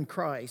grasp on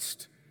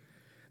Christ.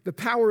 The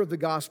power of the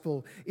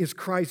gospel is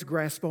Christ's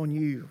grasp on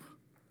you.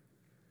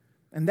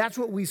 And that's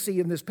what we see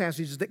in this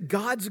passage, is that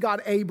God's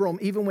got Abram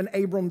even when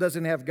Abram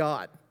doesn't have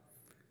God.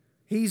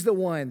 He's the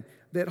one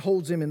that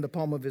holds him in the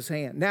palm of his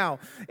hand. Now,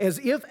 as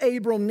if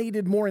Abram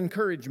needed more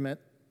encouragement,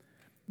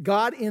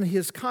 God in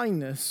his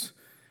kindness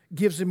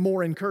gives him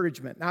more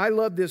encouragement. Now, I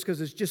love this because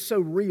it's just so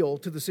real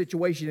to the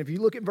situation. If you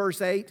look at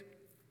verse 8,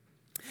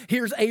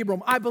 here's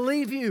Abram. I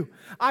believe you.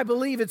 I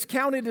believe it's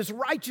counted as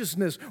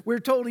righteousness. We're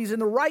told he's in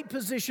the right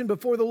position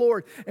before the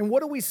Lord. And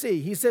what do we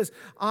see? He says,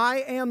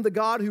 I am the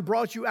God who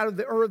brought you out of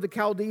the Ur of the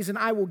Chaldees, and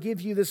I will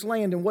give you this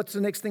land. And what's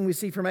the next thing we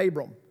see from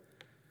Abram?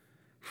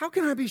 How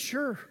can I be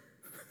sure?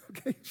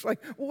 Okay, it's like,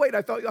 well, wait,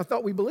 I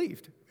thought we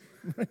believed.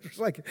 It's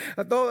like,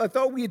 I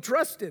thought we had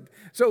trusted.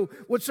 So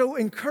what's so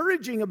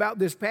encouraging about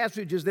this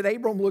passage is that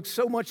Abram looks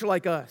so much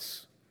like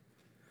us.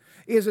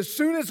 Is as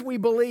soon as we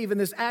believe in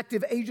this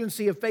active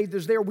agency of faith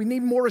is there, we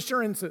need more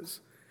assurances.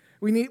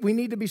 We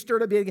need to be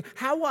stirred up again.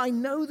 How I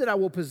know that I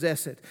will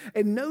possess it.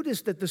 And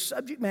notice that the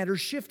subject matter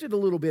shifted a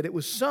little bit. It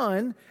was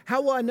son.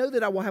 How will I know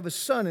that I will have a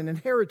son, an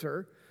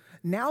inheritor?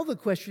 Now the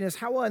question is,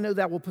 how will I know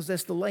that I will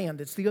possess the land?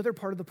 It's the other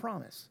part of the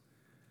promise.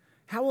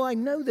 How will I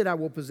know that I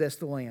will possess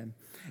the land?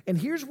 And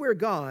here's where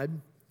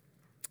God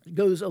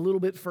goes a little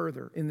bit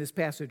further in this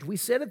passage. We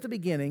said at the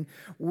beginning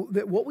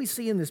that what we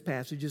see in this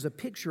passage is a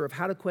picture of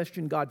how to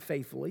question God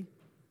faithfully.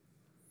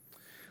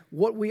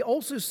 What we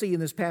also see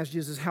in this passage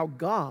is how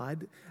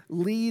God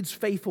leads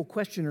faithful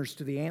questioners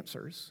to the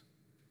answers.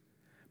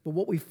 But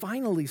what we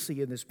finally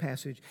see in this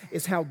passage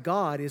is how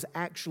God is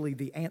actually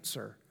the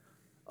answer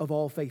of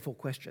all faithful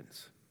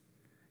questions.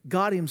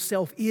 God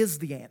himself is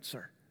the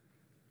answer.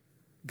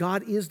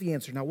 God is the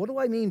answer. Now, what do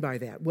I mean by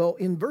that? Well,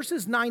 in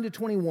verses 9 to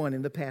 21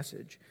 in the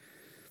passage,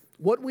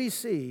 what we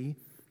see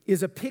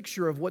is a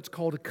picture of what's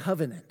called a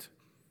covenant.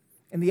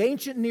 In the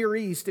ancient Near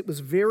East, it was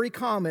very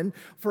common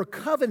for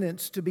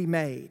covenants to be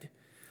made.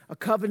 A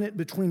covenant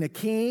between a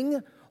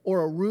king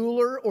or a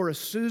ruler or a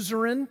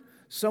suzerain,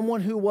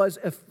 someone who was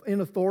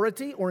in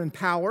authority or in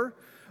power,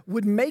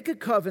 would make a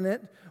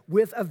covenant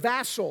with a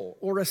vassal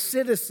or a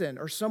citizen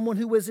or someone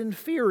who was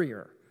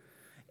inferior.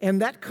 And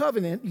that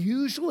covenant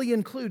usually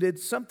included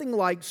something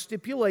like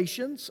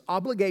stipulations,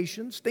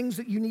 obligations, things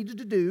that you needed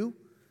to do.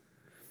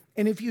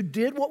 And if you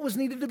did what was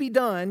needed to be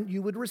done,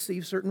 you would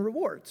receive certain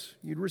rewards.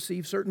 You'd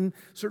receive certain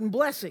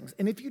blessings.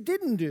 And if you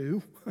didn't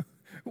do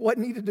what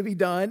needed to be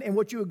done and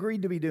what you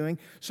agreed to be doing,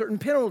 certain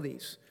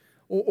penalties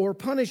or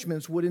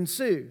punishments would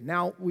ensue.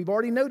 Now, we've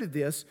already noted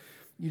this.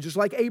 You just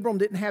like Abram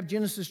didn't have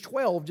Genesis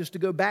 12 just to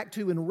go back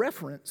to and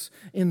reference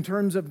in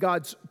terms of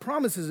God's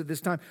promises at this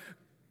time.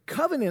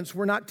 Covenants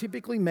were not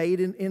typically made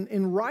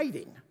in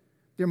writing.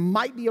 There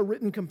might be a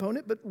written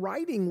component, but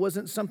writing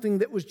wasn't something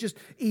that was just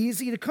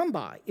easy to come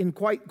by in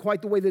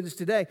quite the way that it is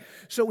today.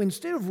 So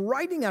instead of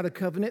writing out a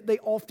covenant, they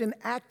often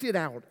acted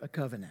out a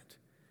covenant.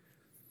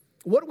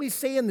 What we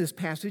see in this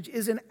passage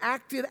is an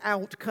acted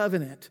out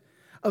covenant,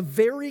 a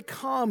very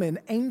common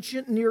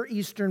ancient Near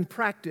Eastern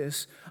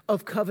practice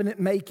of covenant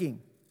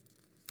making.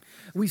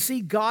 We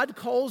see God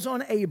calls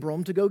on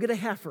Abram to go get a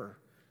heifer,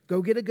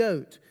 go get a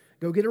goat,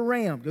 go get a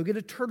ram, go get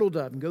a turtle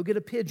dove, and go get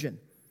a pigeon.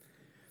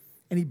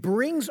 And he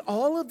brings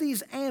all of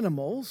these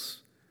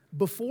animals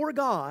before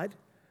God,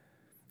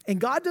 and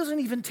God doesn't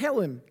even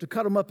tell him to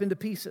cut them up into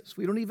pieces.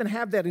 We don't even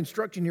have that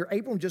instruction here.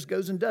 Abram just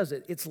goes and does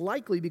it. It's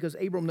likely because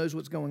Abram knows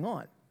what's going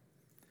on.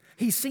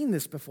 He's seen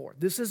this before.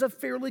 This is a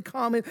fairly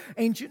common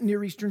ancient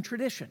Near Eastern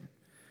tradition.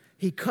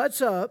 He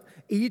cuts up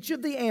each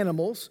of the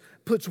animals,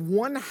 puts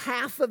one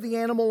half of the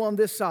animal on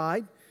this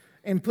side,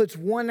 and puts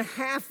one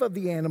half of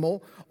the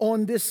animal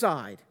on this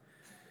side.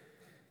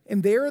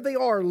 And there they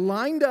are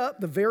lined up,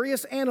 the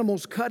various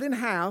animals cut in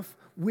half,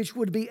 which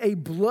would be a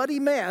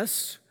bloody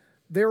mess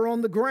there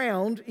on the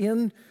ground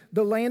in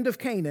the land of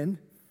Canaan.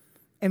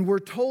 And we're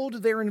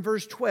told there in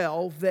verse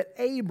 12 that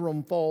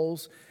Abram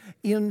falls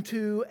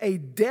into a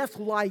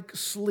death-like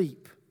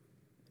sleep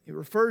It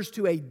refers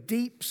to a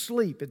deep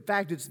sleep. In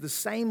fact, it's the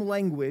same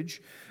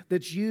language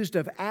that's used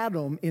of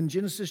Adam in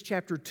Genesis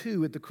chapter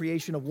 2 at the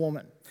creation of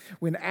woman.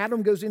 When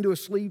Adam goes into a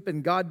sleep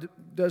and God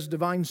does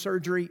divine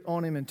surgery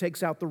on him and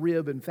takes out the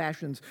rib and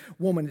fashions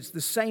woman, it's the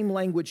same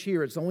language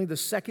here. It's only the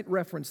second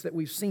reference that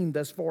we've seen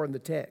thus far in the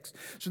text.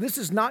 So this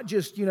is not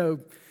just,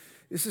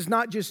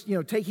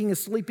 taking a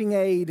sleeping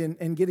aid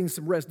and getting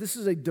some rest. This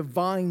is a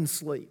divine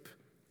sleep.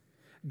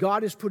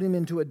 God has put him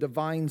into a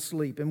divine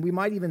sleep. And we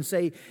might even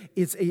say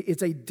it's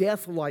a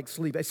death-like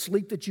sleep, a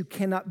sleep that you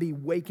cannot be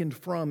wakened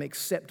from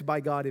except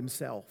by God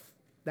himself.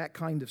 That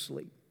kind of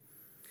sleep.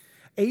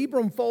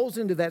 Abram falls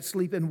into that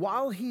sleep, and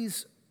while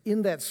he's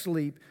in that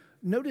sleep,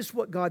 notice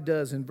what God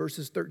does in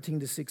verses 13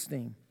 to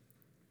 16.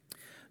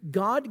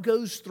 God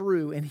goes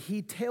through and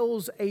he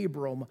tells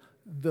Abram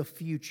the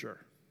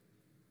future.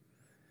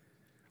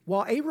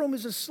 While Abram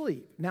is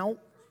asleep, now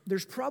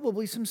there's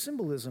probably some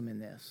symbolism in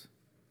this.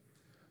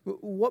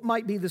 What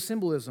might be the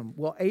symbolism?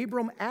 Well,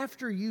 Abram,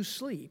 after you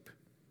sleep,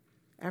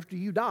 after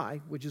you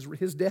die, which is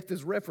his death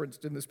is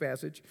referenced in this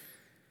passage,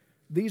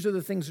 these are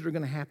the things that are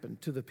going to happen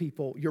to the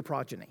people, your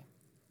progeny.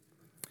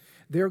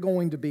 They're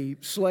going to be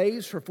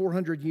slaves for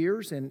 400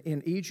 years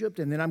in Egypt,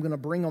 and then I'm going to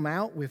bring them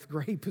out with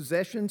great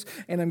possessions,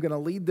 and I'm going to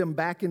lead them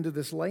back into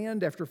this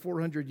land after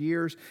 400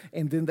 years,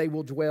 and then they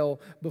will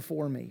dwell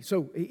before me.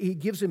 So he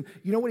gives him,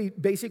 you know what he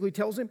basically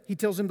tells him? He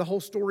tells him the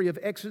whole story of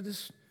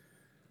Exodus,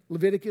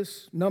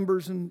 Leviticus,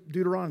 Numbers, and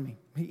Deuteronomy.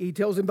 He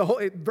tells him the whole,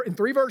 in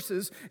 3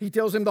 verses, he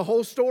tells him the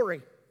whole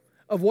story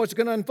of what's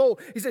going to unfold.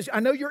 He says,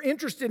 I know you're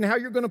interested in how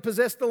you're going to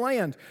possess the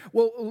land.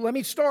 Well, let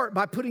me start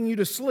by putting you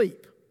to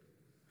sleep.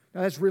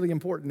 Now, that's really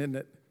important, isn't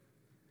it?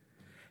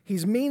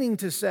 He's meaning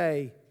to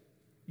say,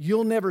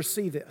 you'll never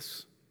see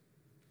this.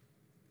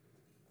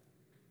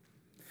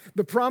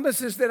 The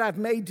promises that I've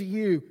made to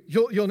you,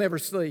 you'll never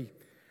see.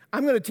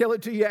 I'm going to tell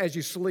it to you as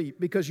you sleep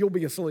because you'll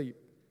be asleep.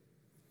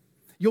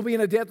 You'll be in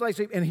a death-like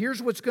sleep, and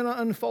here's what's going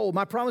to unfold.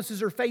 My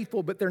promises are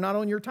faithful, but they're not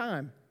on your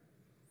time.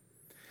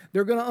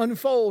 They're going to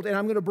unfold, and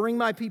I'm going to bring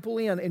my people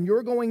in, and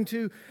you're going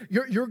to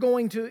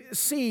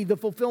see the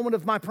fulfillment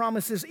of my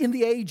promises in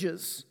the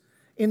ages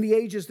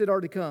that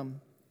are to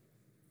come.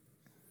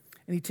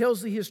 And he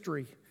tells the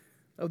history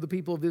of the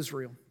people of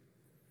Israel.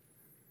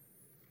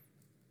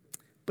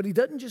 But he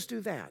doesn't just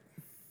do that.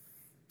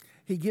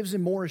 He gives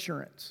him more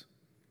assurance.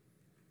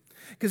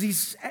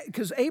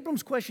 Because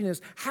Abram's question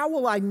is, how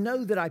will I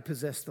know that I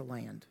possess the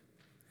land?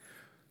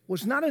 Well,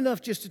 it's not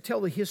enough just to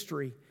tell the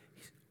history.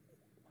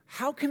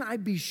 How can I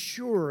be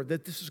sure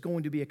that this is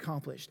going to be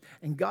accomplished?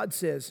 And God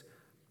says,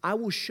 I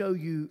will show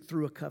you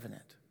through a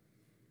covenant.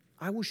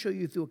 I will show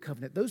you through a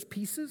covenant. Those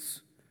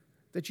pieces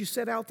that you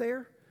set out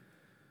there,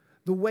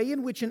 the way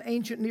in which an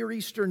ancient Near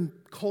Eastern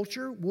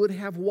culture would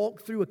have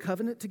walked through a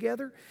covenant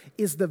together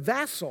is the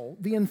vassal,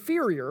 the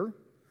inferior,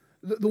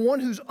 the one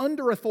who's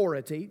under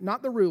authority,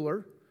 not the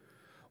ruler,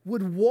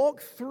 would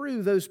walk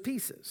through those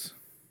pieces.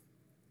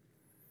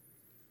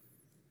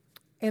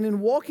 And in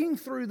walking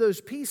through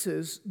those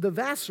pieces, the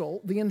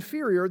vassal, the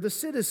inferior, the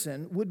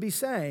citizen, would be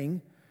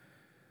saying,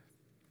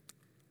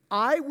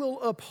 I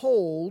will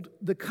uphold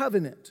the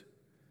covenant,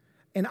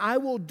 and I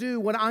will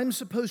do what I'm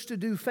supposed to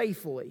do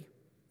faithfully.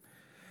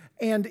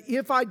 And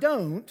if I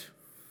don't,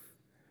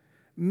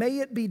 may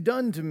it be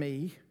done to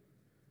me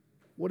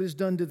what is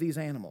done to these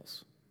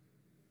animals.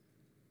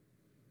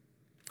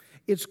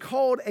 It's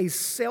called a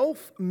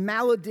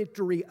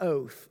self-maledictory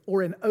oath,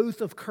 or an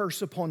oath of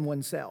curse upon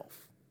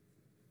oneself.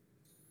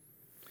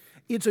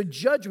 It's a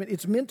judgment.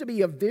 It's meant to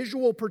be a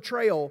visual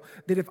portrayal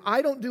that if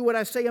I don't do what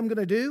I say I'm going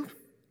to do,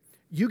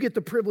 you get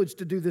the privilege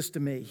to do this to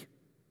me.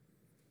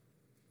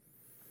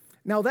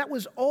 Now, that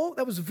was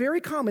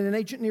very common in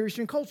ancient Near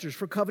Eastern cultures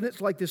for covenants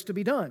like this to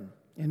be done.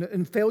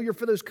 And failure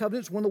for those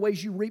covenants, one of the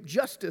ways you reap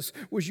justice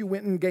was you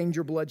went and gained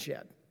your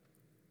bloodshed.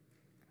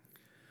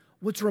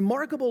 What's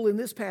remarkable in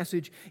this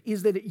passage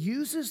is that it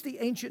uses the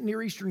ancient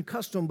Near Eastern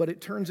custom, but it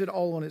turns it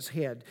all on its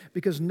head.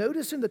 Because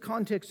notice in the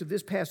context of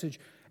this passage,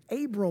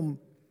 Abram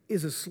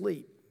is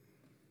asleep.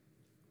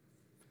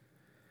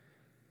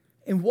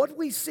 And what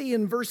we see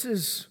in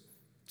verses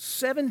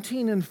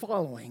 17 and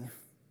following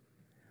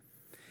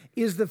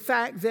is the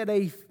fact that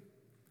a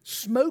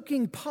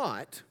smoking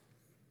pot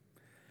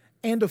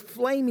and a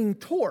flaming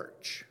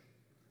torch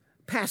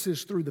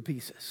passes through the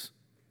pieces.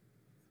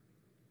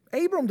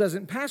 Abram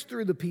doesn't pass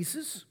through the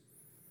pieces.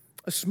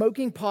 A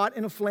smoking pot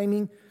and a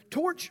flaming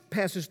torch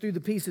passes through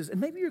the pieces. And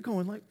maybe you're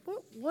going like,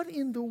 what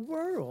in the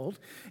world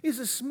is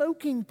a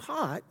smoking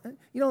pot?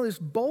 You know, this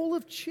bowl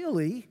of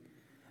chili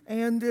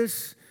and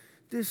this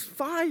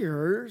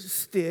fire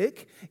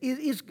stick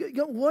is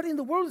what in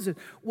the world is it?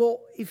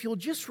 Well, if you'll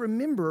just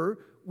remember,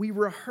 we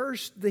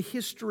rehearsed the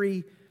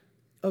history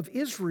of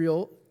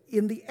Israel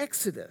in the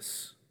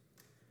Exodus.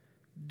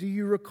 Do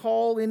you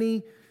recall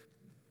any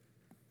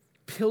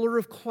pillar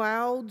of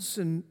clouds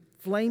and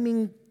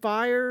flaming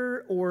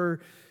fire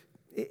or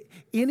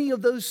any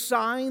of those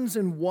signs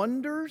and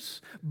wonders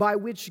by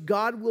which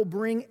God will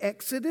bring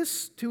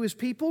exodus to his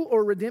people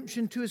or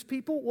redemption to his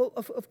people? Well,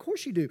 of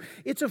course you do.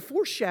 It's a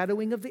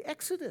foreshadowing of the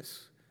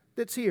exodus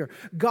that's here.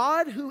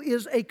 God who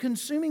is a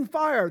consuming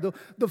fire,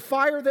 the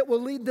fire that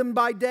will lead them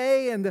by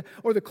day,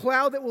 or the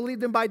cloud that will lead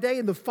them by day,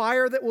 and the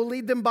fire that will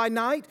lead them by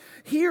night.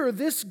 Here,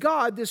 this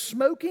God, this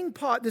smoking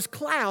pot, this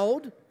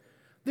cloud,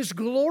 this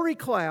glory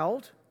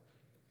cloud,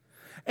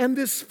 and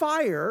this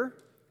fire,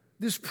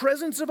 this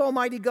presence of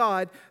Almighty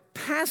God,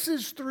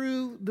 passes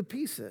through the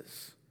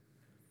pieces,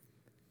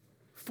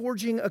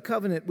 forging a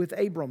covenant with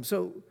Abram.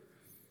 So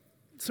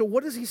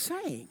what is he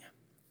saying?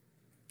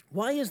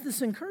 Why is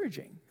this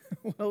encouraging?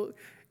 Well,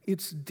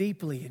 it's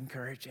deeply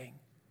encouraging.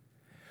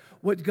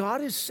 What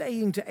God is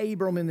saying to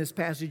Abram in this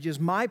passage is,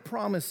 my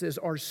promises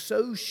are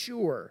so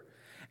sure,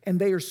 and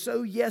they are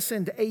so yes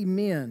and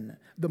amen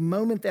the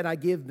moment that I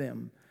give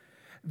them,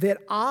 that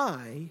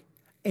I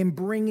am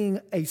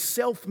bringing a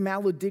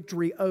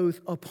self-maledictory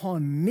oath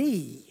upon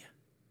me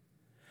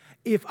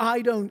if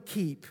I don't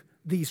keep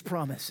these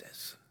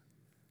promises.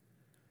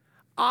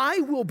 I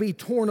will be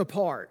torn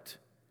apart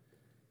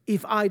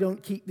if I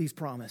don't keep these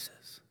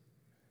promises.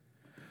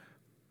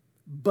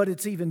 But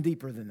it's even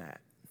deeper than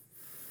that.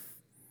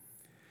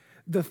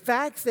 The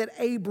fact that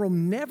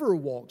Abram never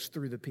walks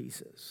through the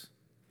pieces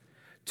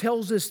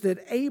tells us that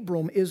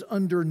Abram is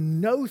under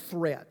no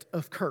threat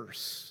of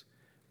curse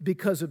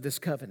because of this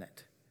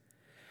covenant.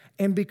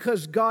 And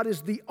because God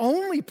is the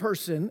only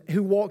person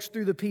who walks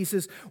through the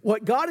pieces,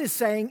 what God is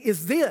saying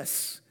is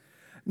this: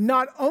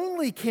 not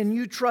only can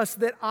you trust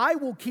that I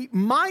will keep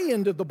my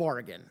end of the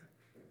bargain,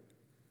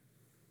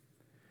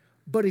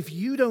 but if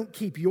you don't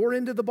keep your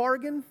end of the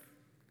bargain,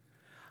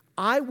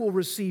 I will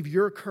receive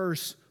your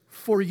curse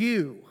for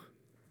you.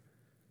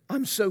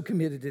 I'm so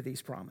committed to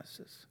these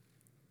promises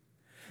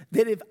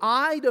that if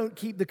I don't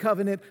keep the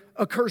covenant,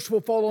 a curse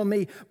will fall on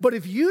me. But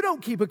if you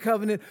don't keep a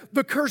covenant,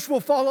 the curse will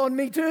fall on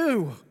me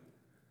too.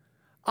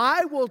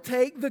 I will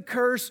take the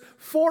curse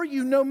for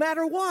you no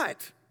matter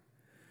what.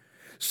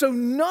 So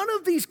none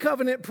of these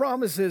covenant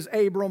promises,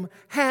 Abram,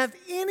 have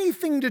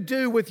anything to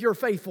do with your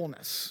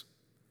faithfulness.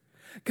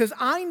 Because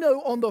I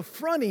know on the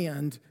front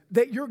end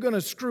that you're going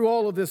to screw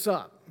all of this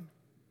up.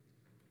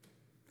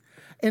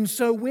 And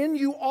so when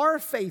you are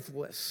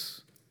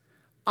faithless,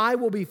 I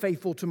will be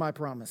faithful to my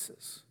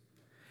promises.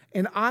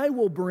 And I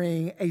will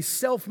bring a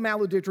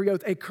self-maledictory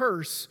oath, a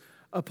curse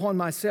upon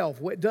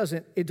myself. Well, it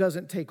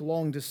doesn't take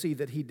long to see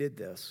that he did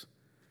this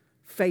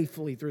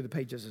faithfully through the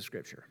pages of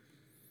Scripture.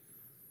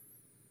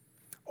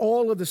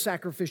 All of the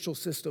sacrificial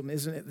system,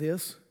 isn't it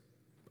this?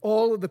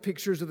 All of the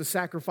pictures of the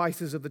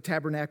sacrifices of the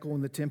tabernacle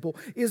and the temple,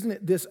 isn't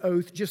it this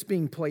oath just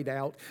being played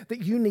out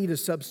that you need a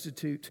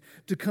substitute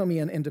to come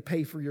in and to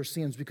pay for your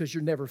sins because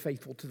you're never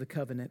faithful to the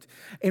covenant?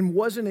 And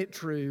wasn't it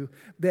true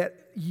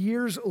that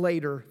years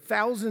later,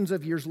 thousands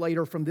of years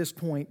later from this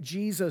point,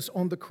 Jesus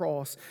on the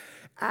cross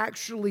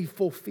actually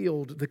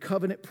fulfilled the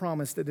covenant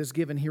promise that is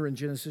given here in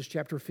Genesis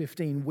chapter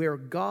 15, where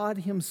God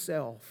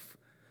himself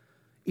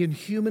in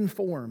human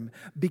form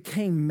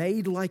became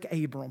made like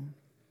Abram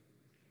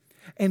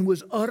and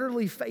was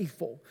utterly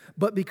faithful.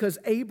 But because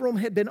Abram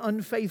had been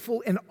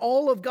unfaithful, and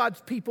all of God's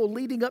people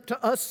leading up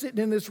to us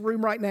sitting in this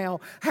room right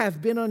now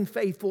have been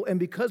unfaithful, and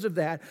because of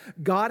that,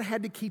 God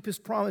had to keep his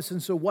promise.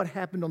 And so what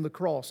happened on the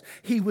cross?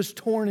 He was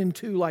torn in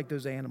two like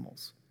those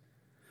animals.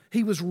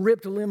 He was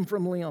ripped limb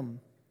from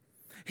limb.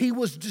 He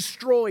was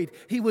destroyed.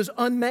 He was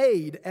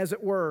unmade, as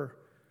it were,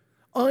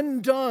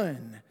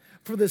 undone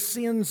for the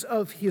sins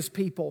of his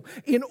people,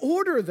 in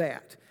order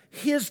that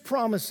his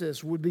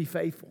promises would be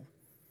faithful.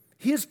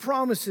 His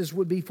promises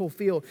would be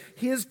fulfilled.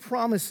 His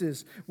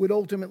promises would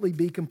ultimately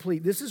be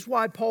complete. This is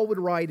why Paul would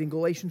write in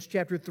Galatians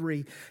chapter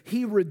 3,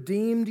 he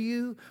redeemed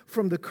you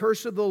from the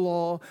curse of the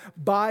law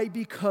by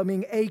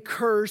becoming a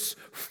curse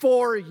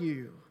for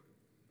you,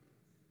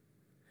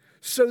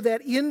 so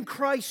that in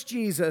Christ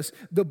Jesus,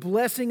 the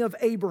blessing of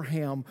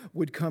Abraham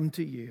would come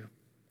to you.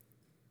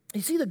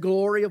 You see the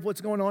glory of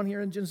what's going on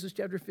here in Genesis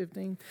chapter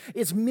 15?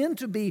 It's meant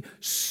to be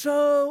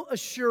so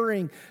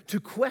assuring to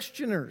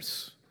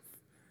questioners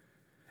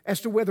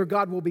as to whether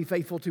God will be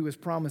faithful to his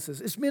promises.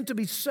 It's meant to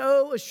be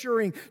so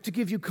assuring to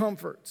give you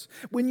comforts.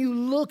 When you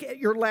look at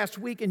your last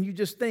week and you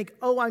just think,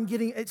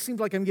 it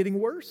seems like I'm getting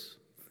worse.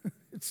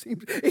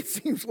 It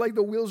seems like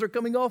the wheels are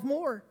coming off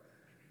more.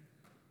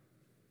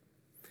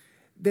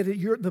 That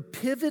the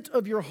pivot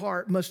of your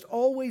heart must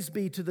always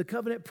be to the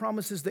covenant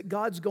promises that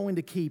God's going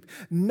to keep,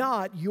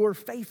 not your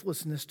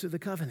faithlessness to the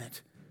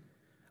covenant.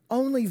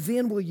 Only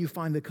then will you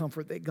find the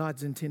comfort that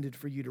God's intended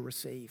for you to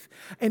receive.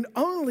 And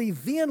only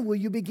then will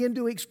you begin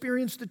to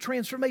experience the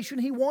transformation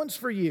he wants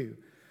for you.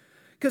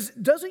 Because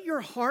doesn't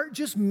your heart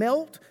just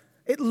melt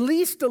at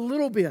least a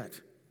little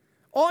bit?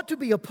 Ought to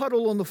be a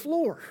puddle on the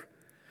floor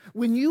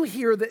when you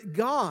hear that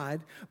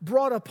God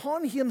brought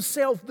upon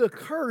himself the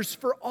curse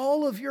for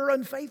all of your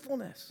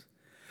unfaithfulness,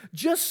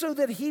 just so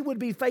that he would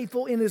be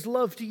faithful in his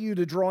love to you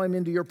to draw him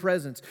into your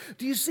presence.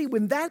 Do you see,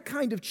 when that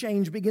kind of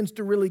change begins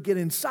to really get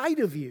inside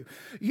of you,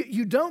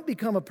 you don't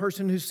become a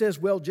person who says,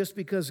 well, just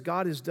because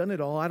God has done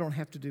it all, I don't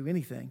have to do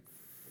anything.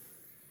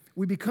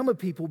 We become a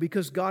people,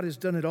 because God has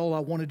done it all, I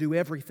want to do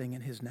everything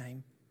in his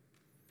name.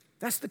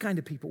 That's the kind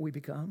of people we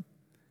become.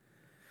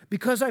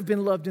 Because I've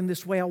been loved in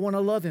this way, I want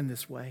to love in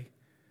this way.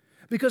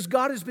 Because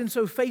God has been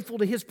so faithful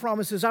to His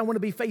promises, I want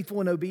to be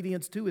faithful in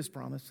obedience to His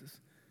promises.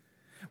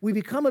 We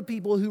become a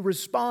people who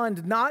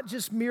respond not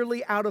just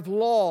merely out of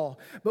law,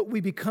 but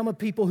we become a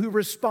people who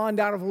respond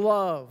out of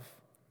love.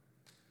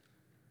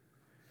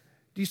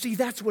 Do you see,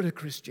 that's what a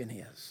Christian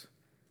is.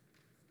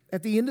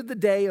 At the end of the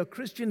day, a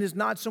Christian is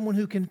not someone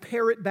who can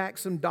parrot back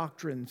some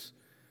doctrines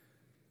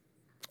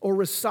or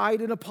recite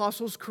an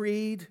Apostles'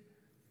 Creed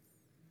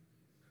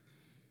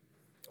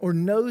or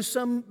know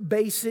some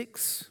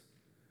basics.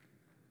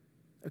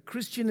 A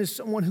Christian is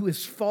someone who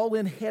has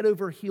fallen head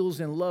over heels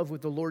in love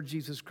with the Lord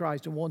Jesus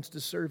Christ and wants to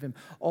serve Him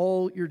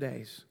all your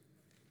days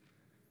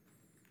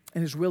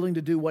and is willing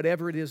to do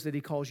whatever it is that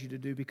He calls you to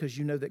do because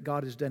you know that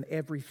God has done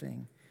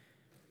everything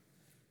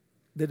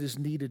that is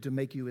needed to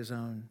make you His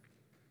own.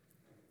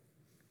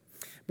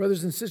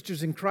 Brothers and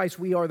sisters in Christ,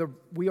 we are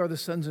the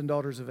sons and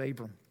daughters of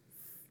Abram.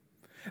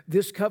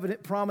 This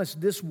covenant promise,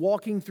 this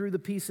walking through the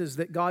pieces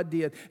that God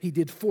did, He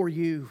did for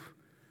you,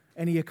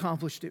 and He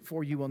accomplished it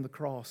for you on the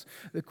cross.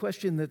 The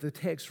question that the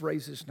text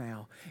raises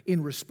now,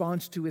 in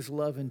response to His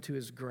love and to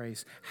His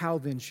grace, how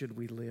then should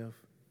we live?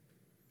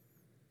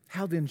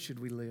 How then should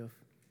we live?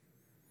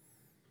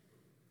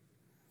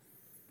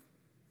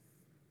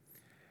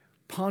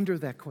 Ponder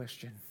that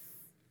question.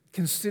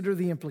 Consider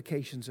the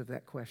implications of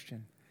that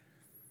question.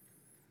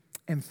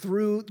 And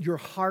through your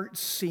heart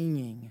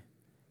singing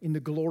in the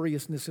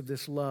gloriousness of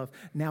this love,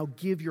 now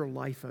give your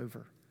life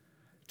over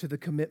to the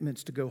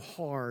commitments to go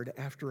hard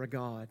after a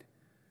God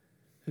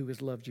who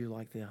has loved you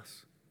like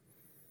this.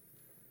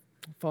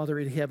 Father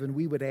in heaven,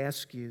 we would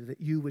ask you that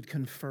you would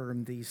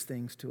confirm these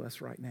things to us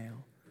right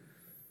now.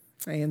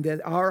 And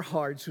that our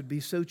hearts would be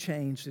so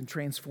changed and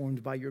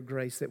transformed by your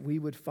grace that we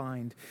would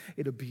find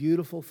it a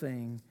beautiful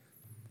thing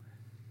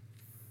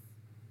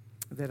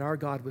that our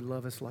God would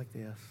love us like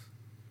this.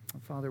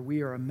 Father,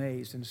 we are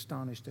amazed and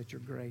astonished at your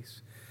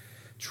grace.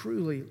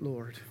 Truly,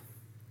 Lord,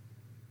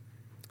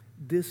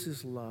 this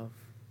is love.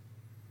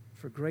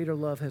 For greater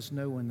love has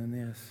no one than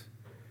this,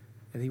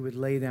 that He would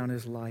lay down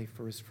His life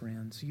for His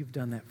friends. You've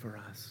done that for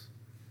us.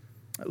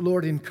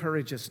 Lord,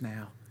 encourage us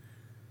now.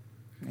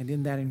 And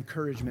in that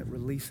encouragement,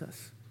 release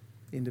us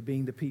into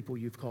being the people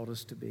you've called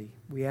us to be.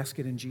 We ask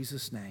it in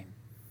Jesus' name.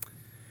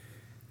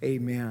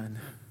 Amen.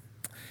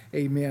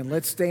 Amen.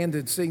 Let's stand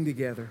and sing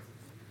together.